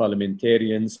as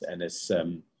parliamentarians and as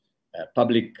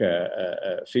public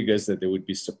figures, that there would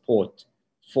be support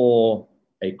for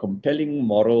a compelling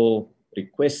moral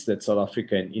request that South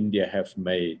Africa and India have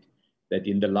made, that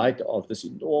in the light of this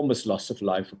enormous loss of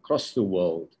life across the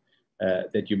world,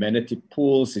 that humanity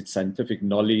pools its scientific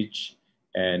knowledge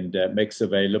and makes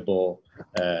available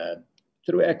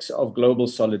through acts of global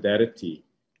solidarity,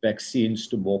 vaccines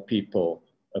to more people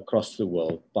across the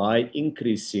world by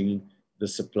increasing the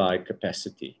supply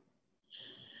capacity.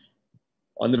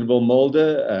 Honorable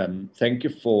Mulder, thank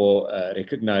you for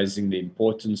recognizing the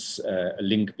importance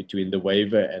link between the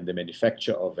waiver and the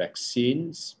manufacture of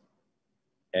vaccines.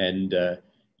 And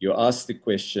you asked the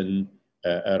question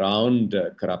around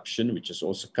corruption, which has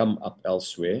also come up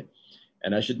elsewhere.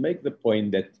 And I should make the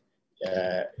point that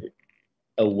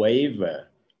a waiver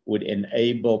would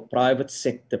enable private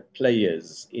sector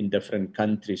players in different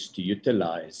countries to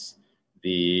utilize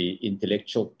the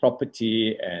intellectual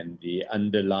property and the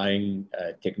underlying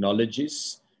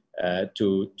technologies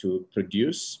to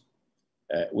produce.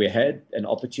 We had an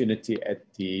opportunity at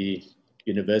the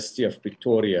University of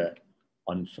Pretoria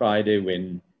on Friday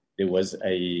when there was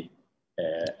a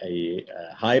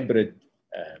hybrid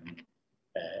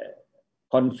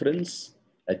conference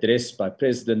addressed by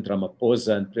President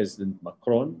Ramaphosa and President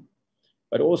Macron,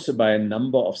 but also by a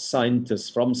number of scientists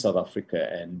from South Africa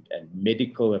and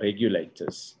medical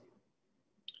regulators.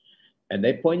 And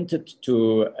they pointed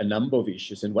to a number of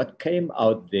issues. And what came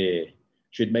out there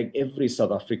should make every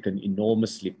South African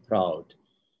enormously proud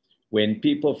when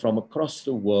people from across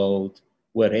the world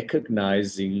were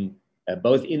recognizing,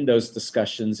 both in those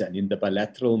discussions and in the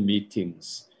bilateral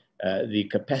meetings, the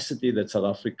capacity that South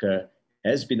Africa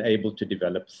has been able to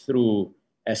develop through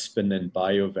Aspen and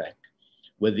BioVac.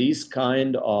 With these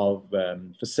kind of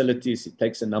facilities, it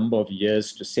takes a number of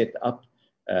years to set up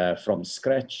from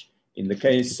scratch. In the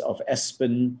case of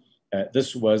Aspen,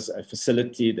 this was a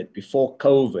facility that before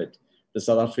COVID, the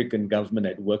South African government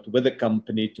had worked with a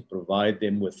company to provide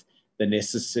them with the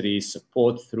necessary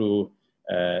support through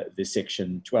the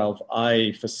Section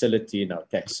 12I facility in our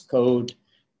tax code.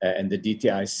 And the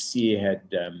DTIC had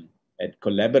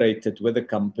collaborated with the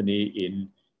company in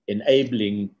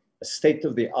enabling a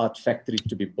state-of-the-art factory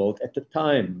to be built at a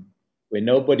time when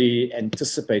nobody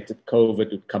anticipated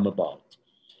COVID would come about.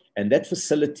 And that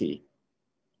facility,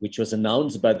 which was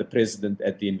announced by the president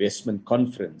at the investment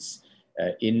conference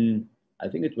in, I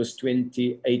think it was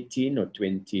 2018 or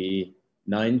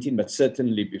 2019, but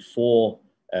certainly before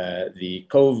the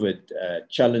COVID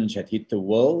challenge had hit the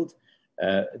world,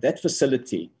 that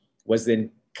facility was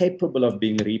then capable of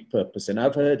being repurposed. And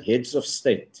I've heard heads of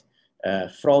state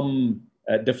from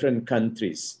different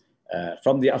countries,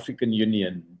 from the African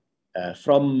Union,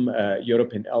 from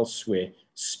Europe and elsewhere,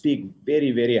 speak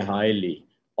very, very highly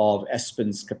of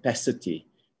Aspen's capacity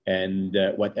and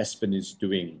what Aspen is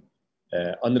doing.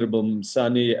 Honorable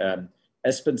Msani,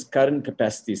 Aspen's current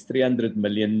capacity is 300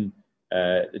 million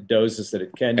doses that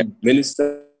it can.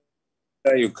 Minister,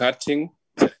 are you cutting?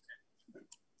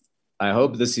 I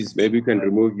hope this is... Maybe you can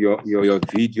remove your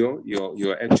video.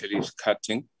 You're actually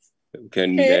cutting. You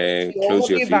can close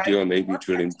your video, maybe it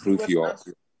will improve your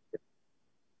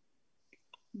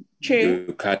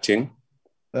cutting.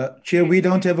 Chair, we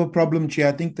don't have a problem, Chair.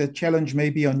 I think the challenge may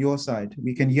be on your side.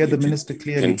 We can hear the minister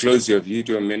clearly. You can close your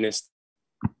video, Minister.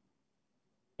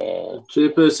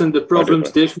 Chairperson, the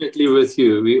problem's definitely with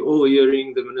you. We're all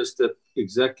hearing the Minister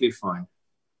exactly fine.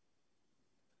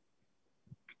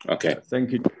 Okay.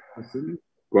 Thank you, Chairperson.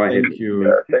 Go ahead. Thank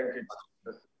you,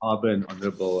 Harbour and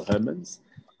Honourable Hermans.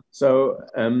 So,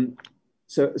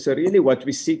 so really what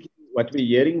we seek, what we're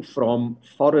hearing from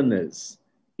foreigners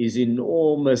is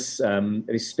enormous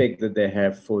respect that they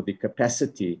have for the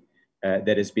capacity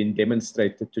that has been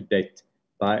demonstrated to date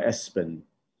by Aspen.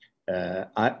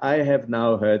 I have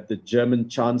now heard the German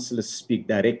Chancellor speak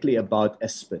directly about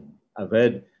Aspen. I've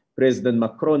heard President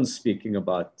Macron speaking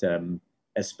about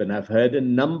Aspen. I've heard a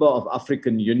number of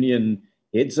African Union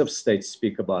heads of state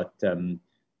speak about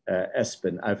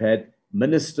Aspen. I've had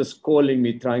ministers calling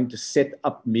me, trying to set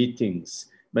up meetings,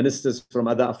 ministers from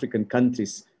other African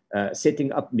countries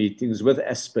setting up meetings with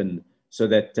Aspen so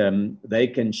that they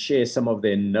can share some of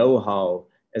their know-how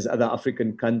as other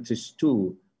African countries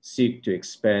too seek to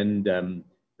expand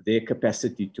their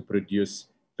capacity to produce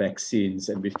vaccines.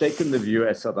 And we've taken the view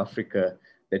as South Africa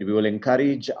that we will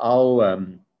encourage our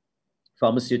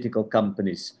pharmaceutical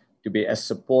companies to be as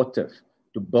supportive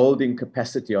to building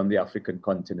capacity on the African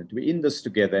continent. We're in this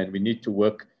together and we need to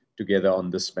work together on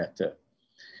this matter.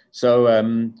 So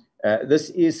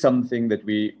this is something that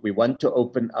we want to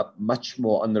open up much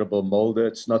more, Honourable Mulder.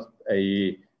 It's not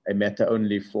a matter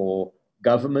only for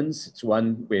governments. It's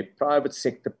one where private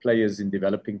sector players in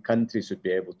developing countries would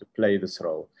be able to play this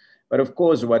role. But of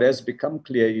course, what has become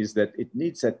clear is that it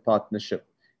needs that partnership.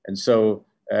 And so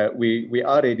we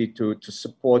are ready to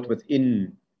support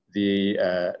within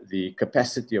the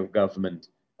capacity of government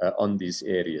on these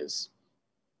areas.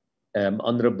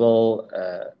 Honourable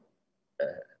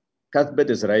Cuthbert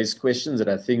has raised questions that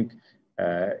I think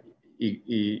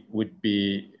he would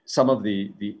be some of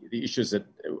the issues that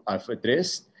I've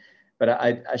addressed. But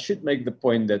I should make the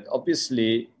point that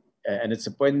obviously, and it's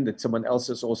a point that someone else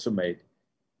has also made,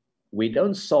 we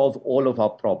don't solve all of our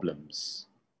problems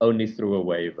only through a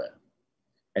waiver.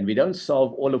 And we don't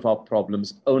solve all of our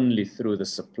problems only through the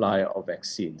supply of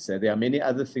vaccines. There are many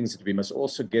other things that we must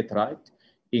also get right,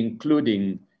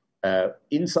 including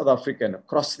in South Africa and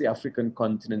across the African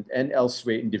continent and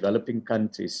elsewhere in developing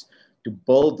countries to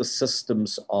build the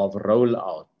systems of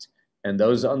rollout. And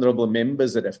those honourable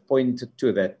members that have pointed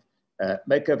to that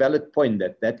make a valid point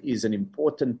that that is an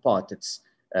important part. It's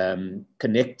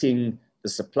connecting the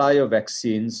supply of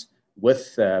vaccines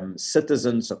with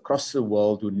citizens across the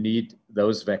world who need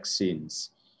those vaccines.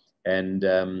 And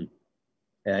I'm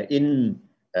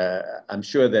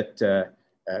sure that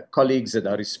colleagues that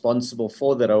are responsible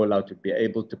for the rollout would be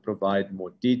able to provide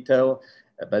more detail,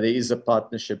 but there is a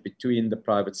partnership between the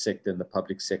private sector and the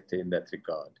public sector in that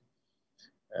regard.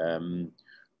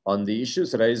 On the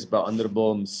issues raised by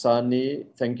Honourable Msani,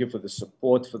 thank you for the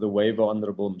support for the waiver,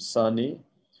 Honourable Msani.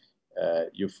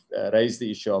 You've raised the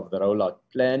issue of the rollout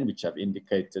plan, which I've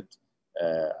indicated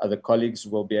other colleagues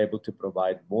will be able to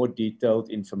provide more detailed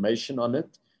information on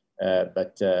it.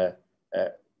 But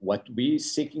what we're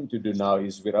seeking to do now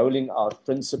is we're rolling out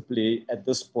principally at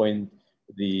this point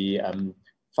the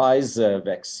Pfizer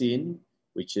vaccine,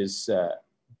 which is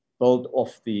built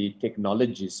off the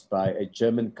technologies by a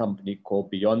German company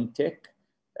called BioNTech,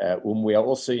 whom we are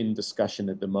also in discussion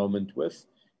at the moment with.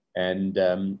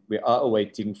 And we are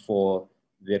awaiting for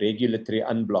the regulatory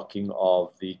unblocking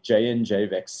of the J&J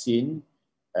vaccine.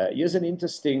 Here's an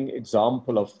interesting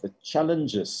example of the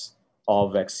challenges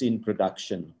of vaccine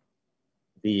production.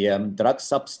 The drug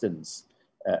substance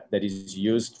that is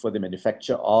used for the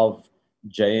manufacture of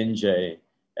J&J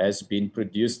has been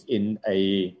produced in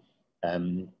a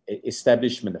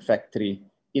establishment, a factory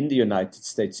in the United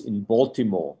States in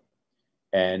Baltimore.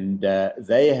 And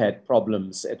they had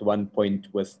problems at one point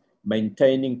with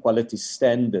maintaining quality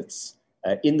standards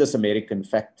in this American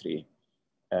factory.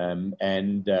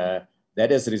 That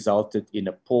has resulted in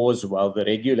a pause while the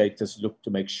regulators look to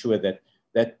make sure that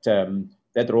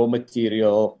that raw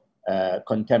material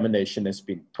contamination has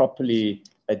been properly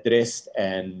addressed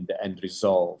and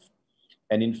resolved.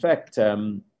 And in fact,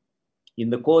 in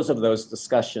the course of those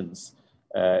discussions,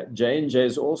 J&J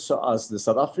has also asked the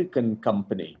South African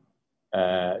company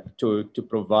to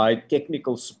provide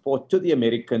technical support to the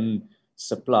American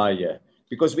supplier.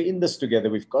 Because we're in this together,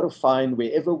 we've got to find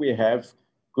wherever we have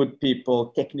good people,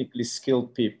 technically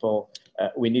skilled people,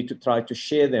 we need to try to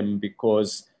share them,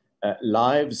 because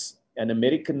lives, an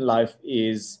American life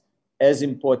is as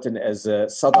important as a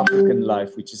South African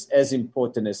life, which is as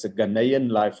important as a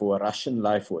Ghanaian life or a Russian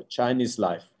life or a Chinese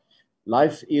life.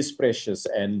 Life is precious,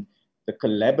 and the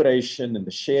collaboration and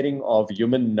the sharing of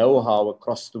human know-how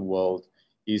across the world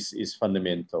is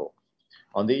fundamental.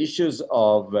 On the issues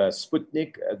of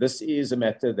Sputnik, this is a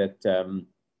matter that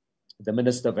the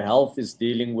Minister of Health is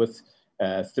dealing with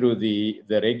through the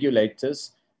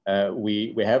regulators.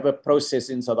 We have a process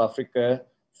in South Africa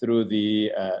through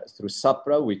through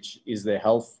SAPRA, which is the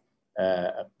health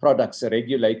products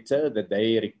regulator, that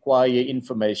they require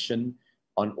information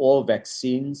on all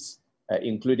vaccines,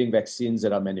 including vaccines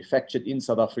that are manufactured in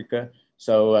South Africa.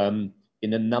 So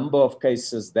in a number of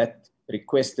cases, that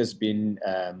request has been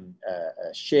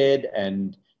shared,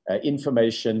 and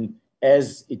information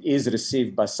as it is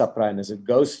received by SAPRA and as it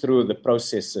goes through the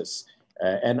processes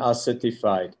and are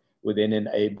certified, will then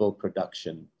enable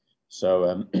production.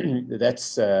 So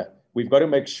that's, we've got to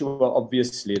make sure,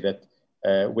 obviously, that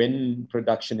when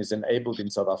production is enabled in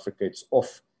South Africa, it's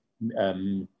off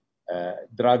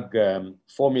drug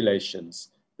formulations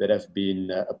that have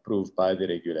been approved by the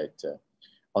regulator.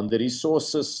 On the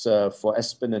resources for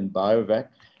Aspen and BioVac,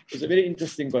 it was a very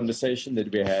interesting conversation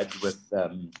that we had with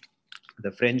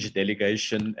the French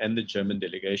delegation and the German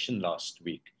delegation last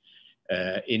week,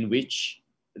 in which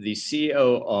the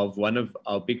CEO of one of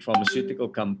our big pharmaceutical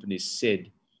companies said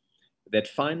that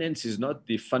finance is not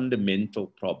the fundamental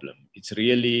problem. It's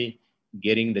really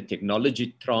getting the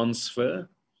technology transfer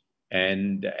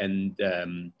and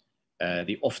the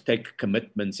offtake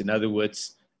commitments. In other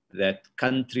words, that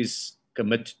countries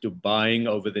commit to buying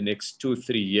over the next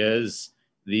 2-3 years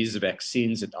these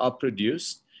vaccines that are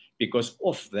produced, because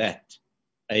of that,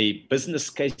 a business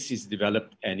case is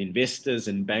developed and investors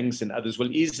and banks and others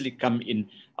will easily come in.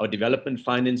 Our development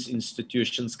finance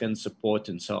institutions can support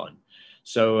and so on.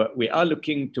 So we are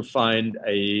looking to find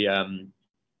a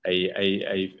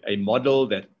model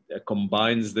that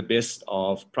combines the best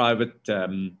of private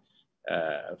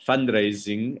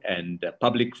fundraising and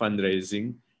public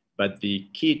fundraising, but the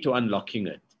key to unlocking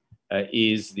it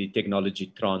is the technology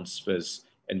transfers,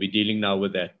 and we're dealing now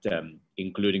with that,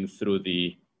 including through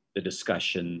the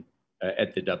discussion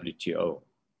at the WTO.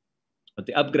 But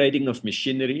the upgrading of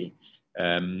machinery,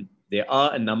 there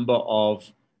are a number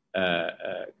of,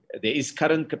 there is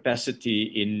current capacity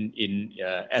in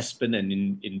Aspen and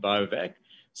in BioVac.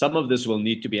 Some of this will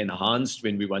need to be enhanced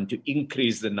when we want to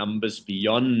increase the numbers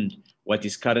beyond what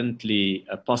is currently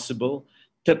possible.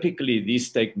 Typically,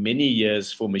 these take many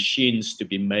years for machines to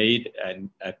be made and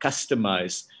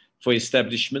customized for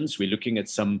establishments. We're looking at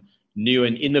some new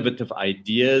and innovative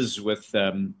ideas with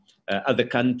other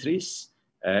countries.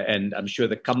 And I'm sure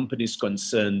the companies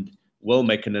concerned will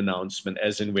make an announcement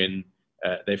as and when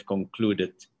they've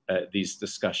concluded these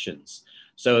discussions.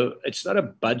 So it's not a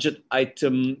budget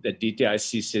item that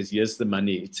DTIC says, here's the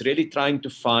money. It's really trying to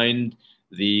find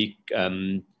the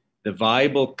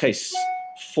viable case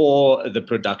for the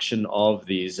production of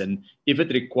these. And if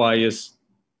it requires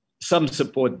some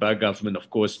support by government, of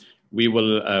course, we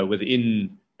will,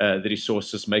 within the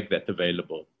resources, make that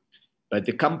available. But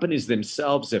the companies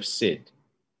themselves have said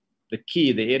the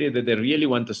key, the area that they really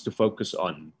want us to focus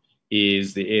on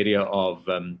is the area of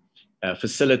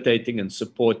facilitating and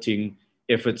supporting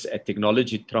efforts at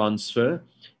technology transfer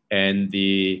and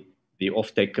the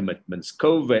offtake commitments.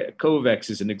 COVAX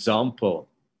is an example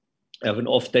of an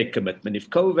offtake commitment. If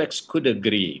COVAX could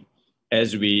agree,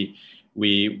 as we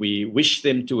wish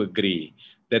them to agree,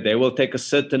 that they will take a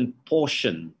certain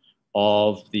portion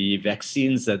of the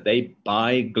vaccines that they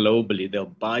buy globally, they'll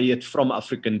buy it from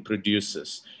African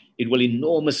producers, it will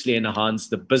enormously enhance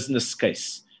the business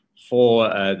case for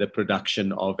the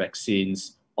production of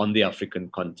vaccines on the African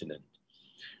continent.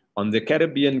 On the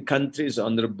Caribbean countries,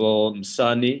 Honorable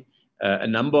Msani, a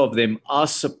number of them are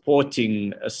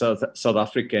supporting South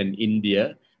Africa and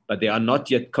India, but they are not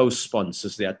yet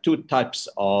co-sponsors. There are two types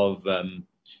of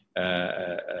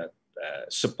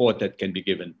support that can be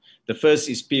given. The first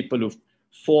is people who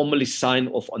formally sign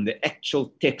off on the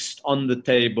actual text on the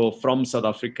table from South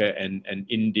Africa and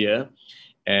India,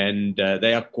 and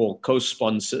they are called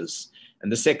co-sponsors.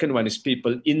 And the second one is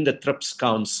people in the TRIPS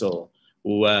Council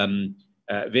who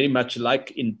very much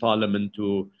like in Parliament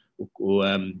who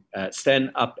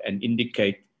stand up and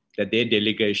indicate that their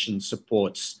delegation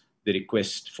supports the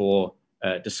request for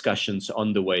discussions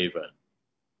on the waiver.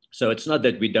 So it's not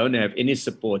that we don't have any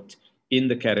support in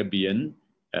the Caribbean,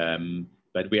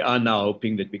 but we are now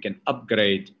hoping that we can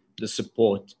upgrade the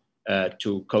support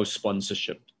to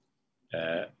co-sponsorship.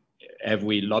 Have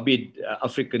we lobbied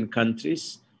African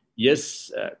countries?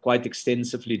 Yes, quite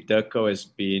extensively. DIRCO has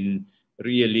been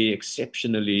really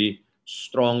exceptionally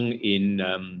strong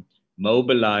in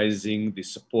mobilizing the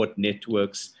support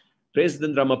networks.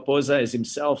 President Ramaphosa has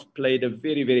himself played a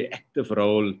very, very active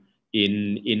role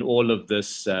in all of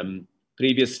this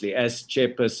previously as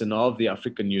chairperson of the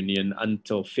African Union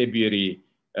until February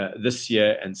this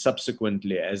year, and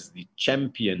subsequently as the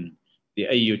champion, the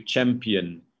AU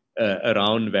champion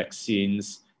around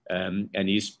vaccines, and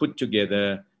he's put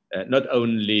together not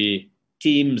only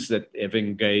teams that have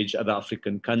engaged other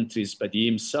African countries, but he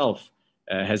himself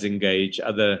has engaged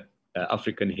other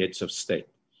African heads of state.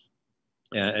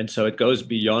 And so it goes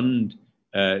beyond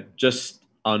just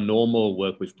our normal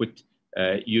work. We've put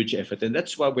huge effort. And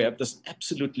that's why we have this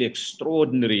absolutely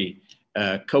extraordinary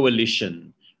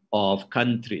coalition of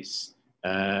countries,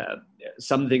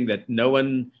 something that no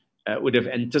one would have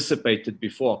anticipated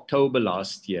before October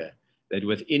last year, that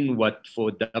within what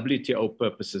for WTO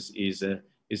purposes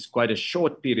is quite a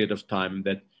short period of time,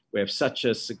 that we have such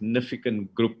a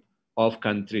significant group of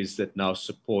countries that now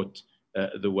support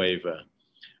the waiver.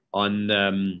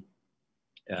 On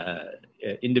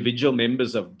individual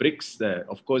members of BRICS,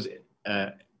 of course,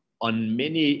 on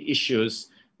many issues,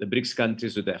 the BRICS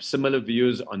countries would have similar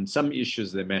views. On some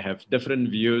issues, they may have different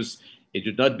views. It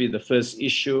would not be the first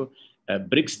issue.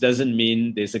 BRICS doesn't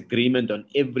mean there's agreement on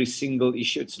every single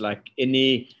issue. It's like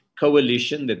any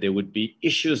coalition, that there would be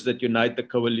issues that unite the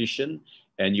coalition,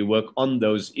 and you work on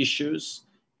those issues,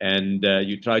 and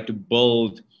you try to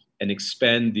build and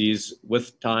expand these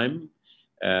with time.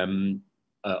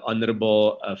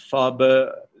 Honorable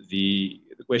Faber, the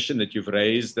question that you've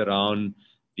raised around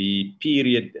the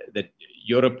period that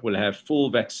Europe will have full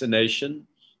vaccination,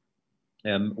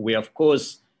 we of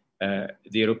course, the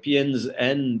Europeans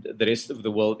and the rest of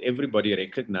the world, everybody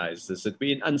recognizes that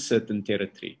we're in uncertain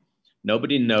territory.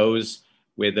 Nobody knows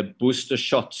whether booster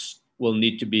shots will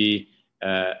need to be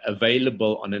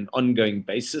available on an ongoing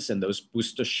basis, and those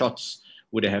booster shots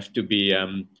would have to be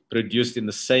produced in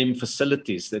the same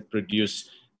facilities that produce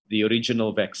the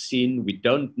original vaccine. We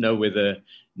don't know whether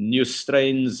new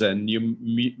strains and new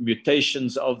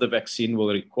mutations of the vaccine will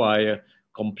require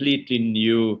completely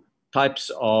new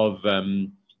types of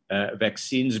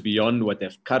vaccines beyond what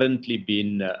have currently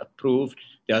been approved.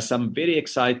 There are some very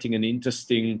exciting and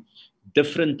interesting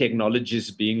different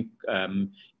technologies being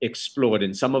explored,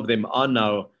 and some of them are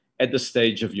now at the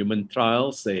stage of human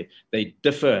trials. They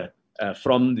differ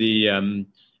from the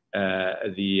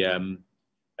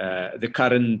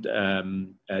current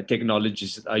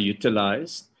technologies that are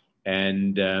utilized,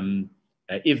 and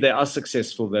if they are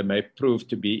successful, they may prove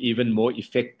to be even more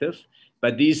effective.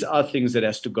 But these are things that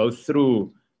has to go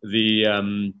through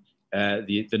the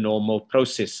normal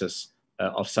processes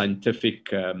of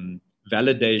scientific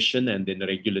validation and then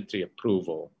regulatory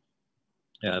approval.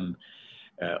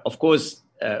 Of course,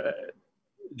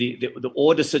 the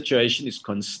order situation is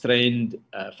constrained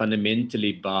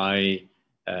fundamentally by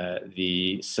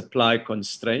the supply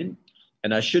constraint.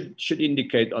 And I should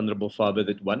indicate, Honorable Faber,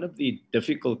 that one of the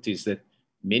difficulties that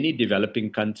many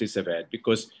developing countries have had,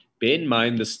 because bear in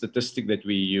mind the statistic that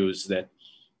we use, that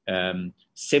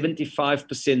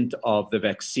 75% of the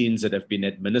vaccines that have been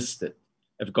administered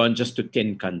have gone just to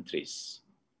 10 countries.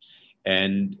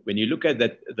 And when you look at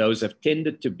that, those have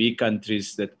tended to be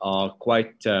countries that are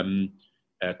quite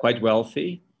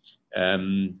wealthy.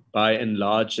 By and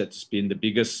large, that's been the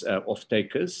biggest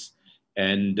off-takers.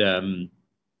 And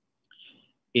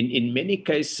in many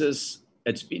cases,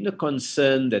 it's been a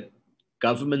concern that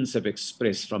governments have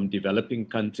expressed from developing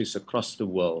countries across the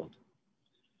world,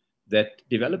 that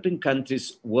developing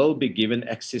countries will be given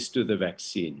access to the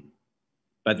vaccine,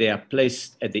 but they are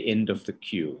placed at the end of the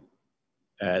queue.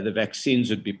 The vaccines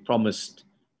would be promised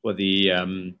for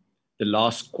the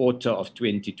last quarter of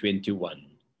 2021,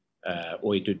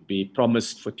 or it would be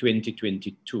promised for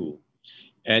 2022.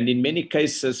 And in many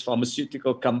cases,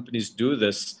 pharmaceutical companies do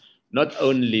this not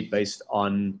only based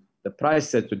on the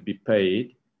price that would be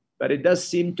paid, but it does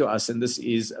seem to us, and this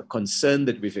is a concern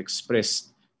that we've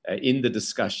expressed in the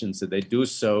discussions, that they do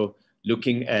so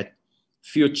looking at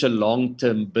future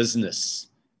long-term business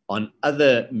on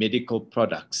other medical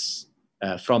products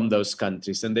from those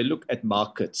countries. And they look at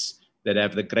markets that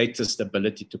have the greatest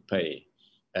ability to pay.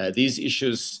 These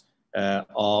issues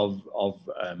of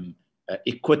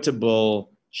equitable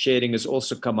sharing has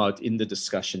also come out in the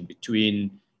discussion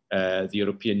between the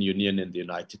European Union and the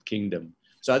United Kingdom.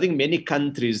 So I think many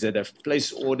countries that have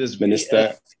placed orders,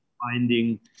 Minister,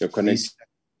 finding your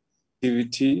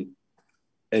connectivity,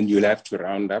 and you'll have to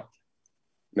round up,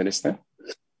 Minister.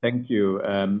 Thank you.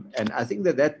 And I think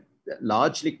that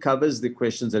largely covers the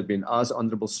questions that have been asked.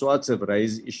 Honorable Swartz have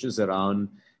raised issues around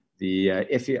the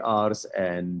FERs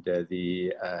and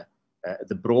the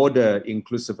broader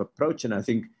inclusive approach. And I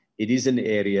think it is an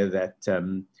area that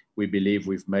we believe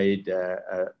we've made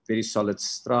very solid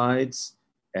strides.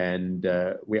 And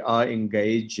we are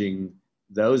engaging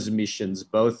those missions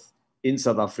both in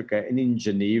South Africa and in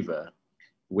Geneva,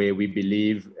 where we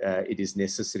believe it is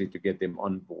necessary to get them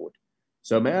on board.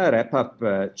 So may I wrap up,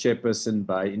 Chairperson,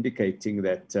 by indicating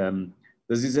that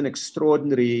this is an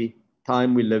extraordinary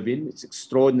time we live in. It's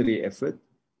extraordinary effort.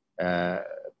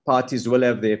 Parties will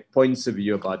have their points of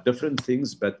view about different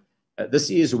things, but this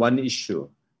is one issue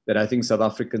that I think South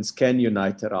Africans can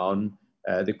unite around,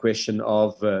 the question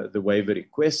of the waiver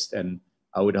request. And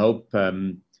I would hope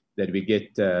that we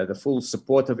get the full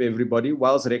support of everybody,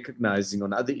 whilst recognizing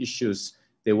on other issues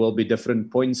there will be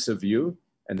different points of view,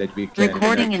 and that we can...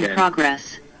 Recording in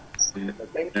progress.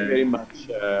 Thank you very much,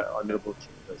 Honourable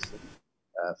Chairperson,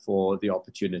 for the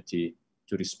opportunity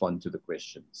to respond to the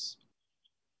questions.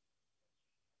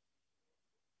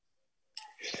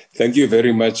 Thank you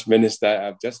very much, Minister.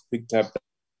 I've just picked up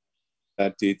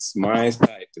that it's my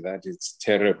side that it's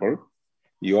terrible.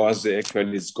 Yours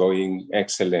actually is going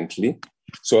excellently.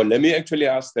 So let me actually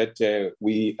ask that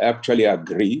we actually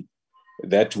agree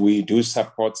that we do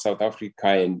support South Africa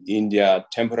and India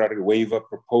temporary waiver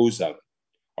proposal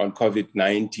on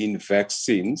COVID-19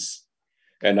 vaccines.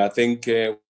 And I think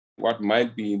what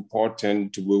might be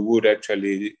important, we would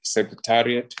actually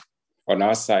Secretariat on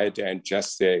our side and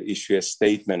just issue a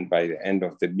statement by the end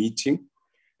of the meeting,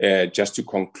 just to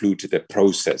conclude the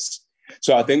process.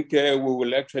 So I think we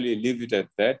will actually leave it at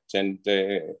that, and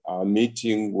our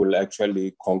meeting will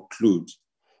actually conclude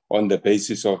on the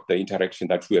basis of the interaction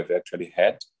that we have actually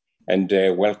had, and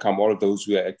welcome all those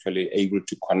who are actually able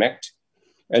to connect.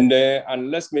 And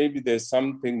unless maybe there's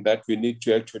something that we need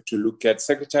to actually look at,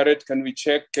 Secretariat, can we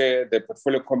check the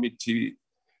Portfolio Committee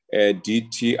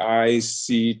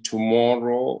DTIC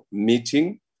tomorrow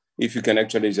meeting? If you can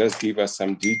actually just give us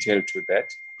some detail to that.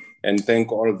 And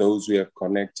thank all those who have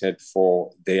connected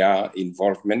for their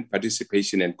involvement,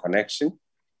 participation, and connection.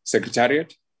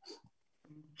 Secretariat?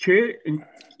 Chair, in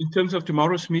terms of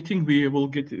tomorrow's meeting, we will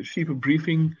receive a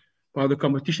briefing by the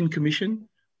Competition Commission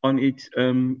on its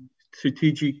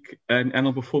strategic and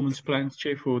annual performance plans,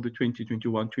 Chair, for the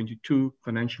 2021-22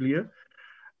 financial year.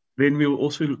 Then we will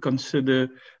also consider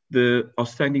the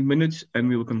outstanding minutes, and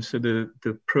we will consider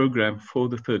the program for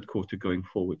the third quarter going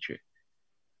forward, Chair.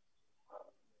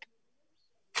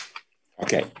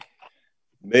 Okay.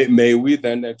 May we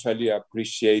then actually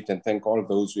appreciate and thank all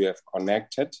those who have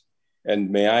connected. And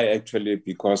may I actually,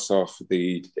 because of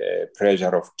the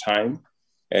pressure of time,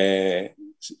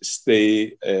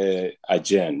 stay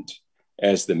adjourned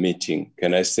as the meeting.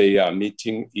 Can I say our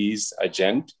meeting is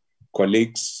adjourned?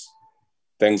 Colleagues,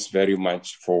 thanks very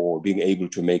much for being able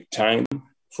to make time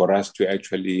for us to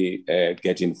actually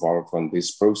get involved on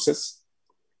this process.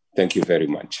 Thank you very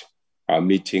much. Our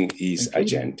meeting is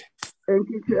adjourned. Thank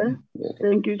you, Chair.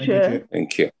 Thank you, Chair.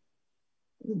 Thank you.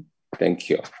 Thank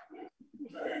you.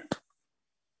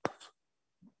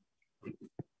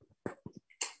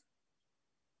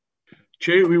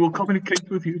 Chair, we will communicate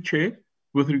with you, Chair,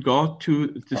 with regard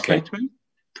to the statement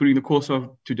during the course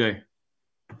of today.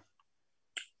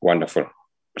 Wonderful.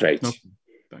 Great.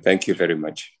 Thank you very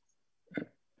much.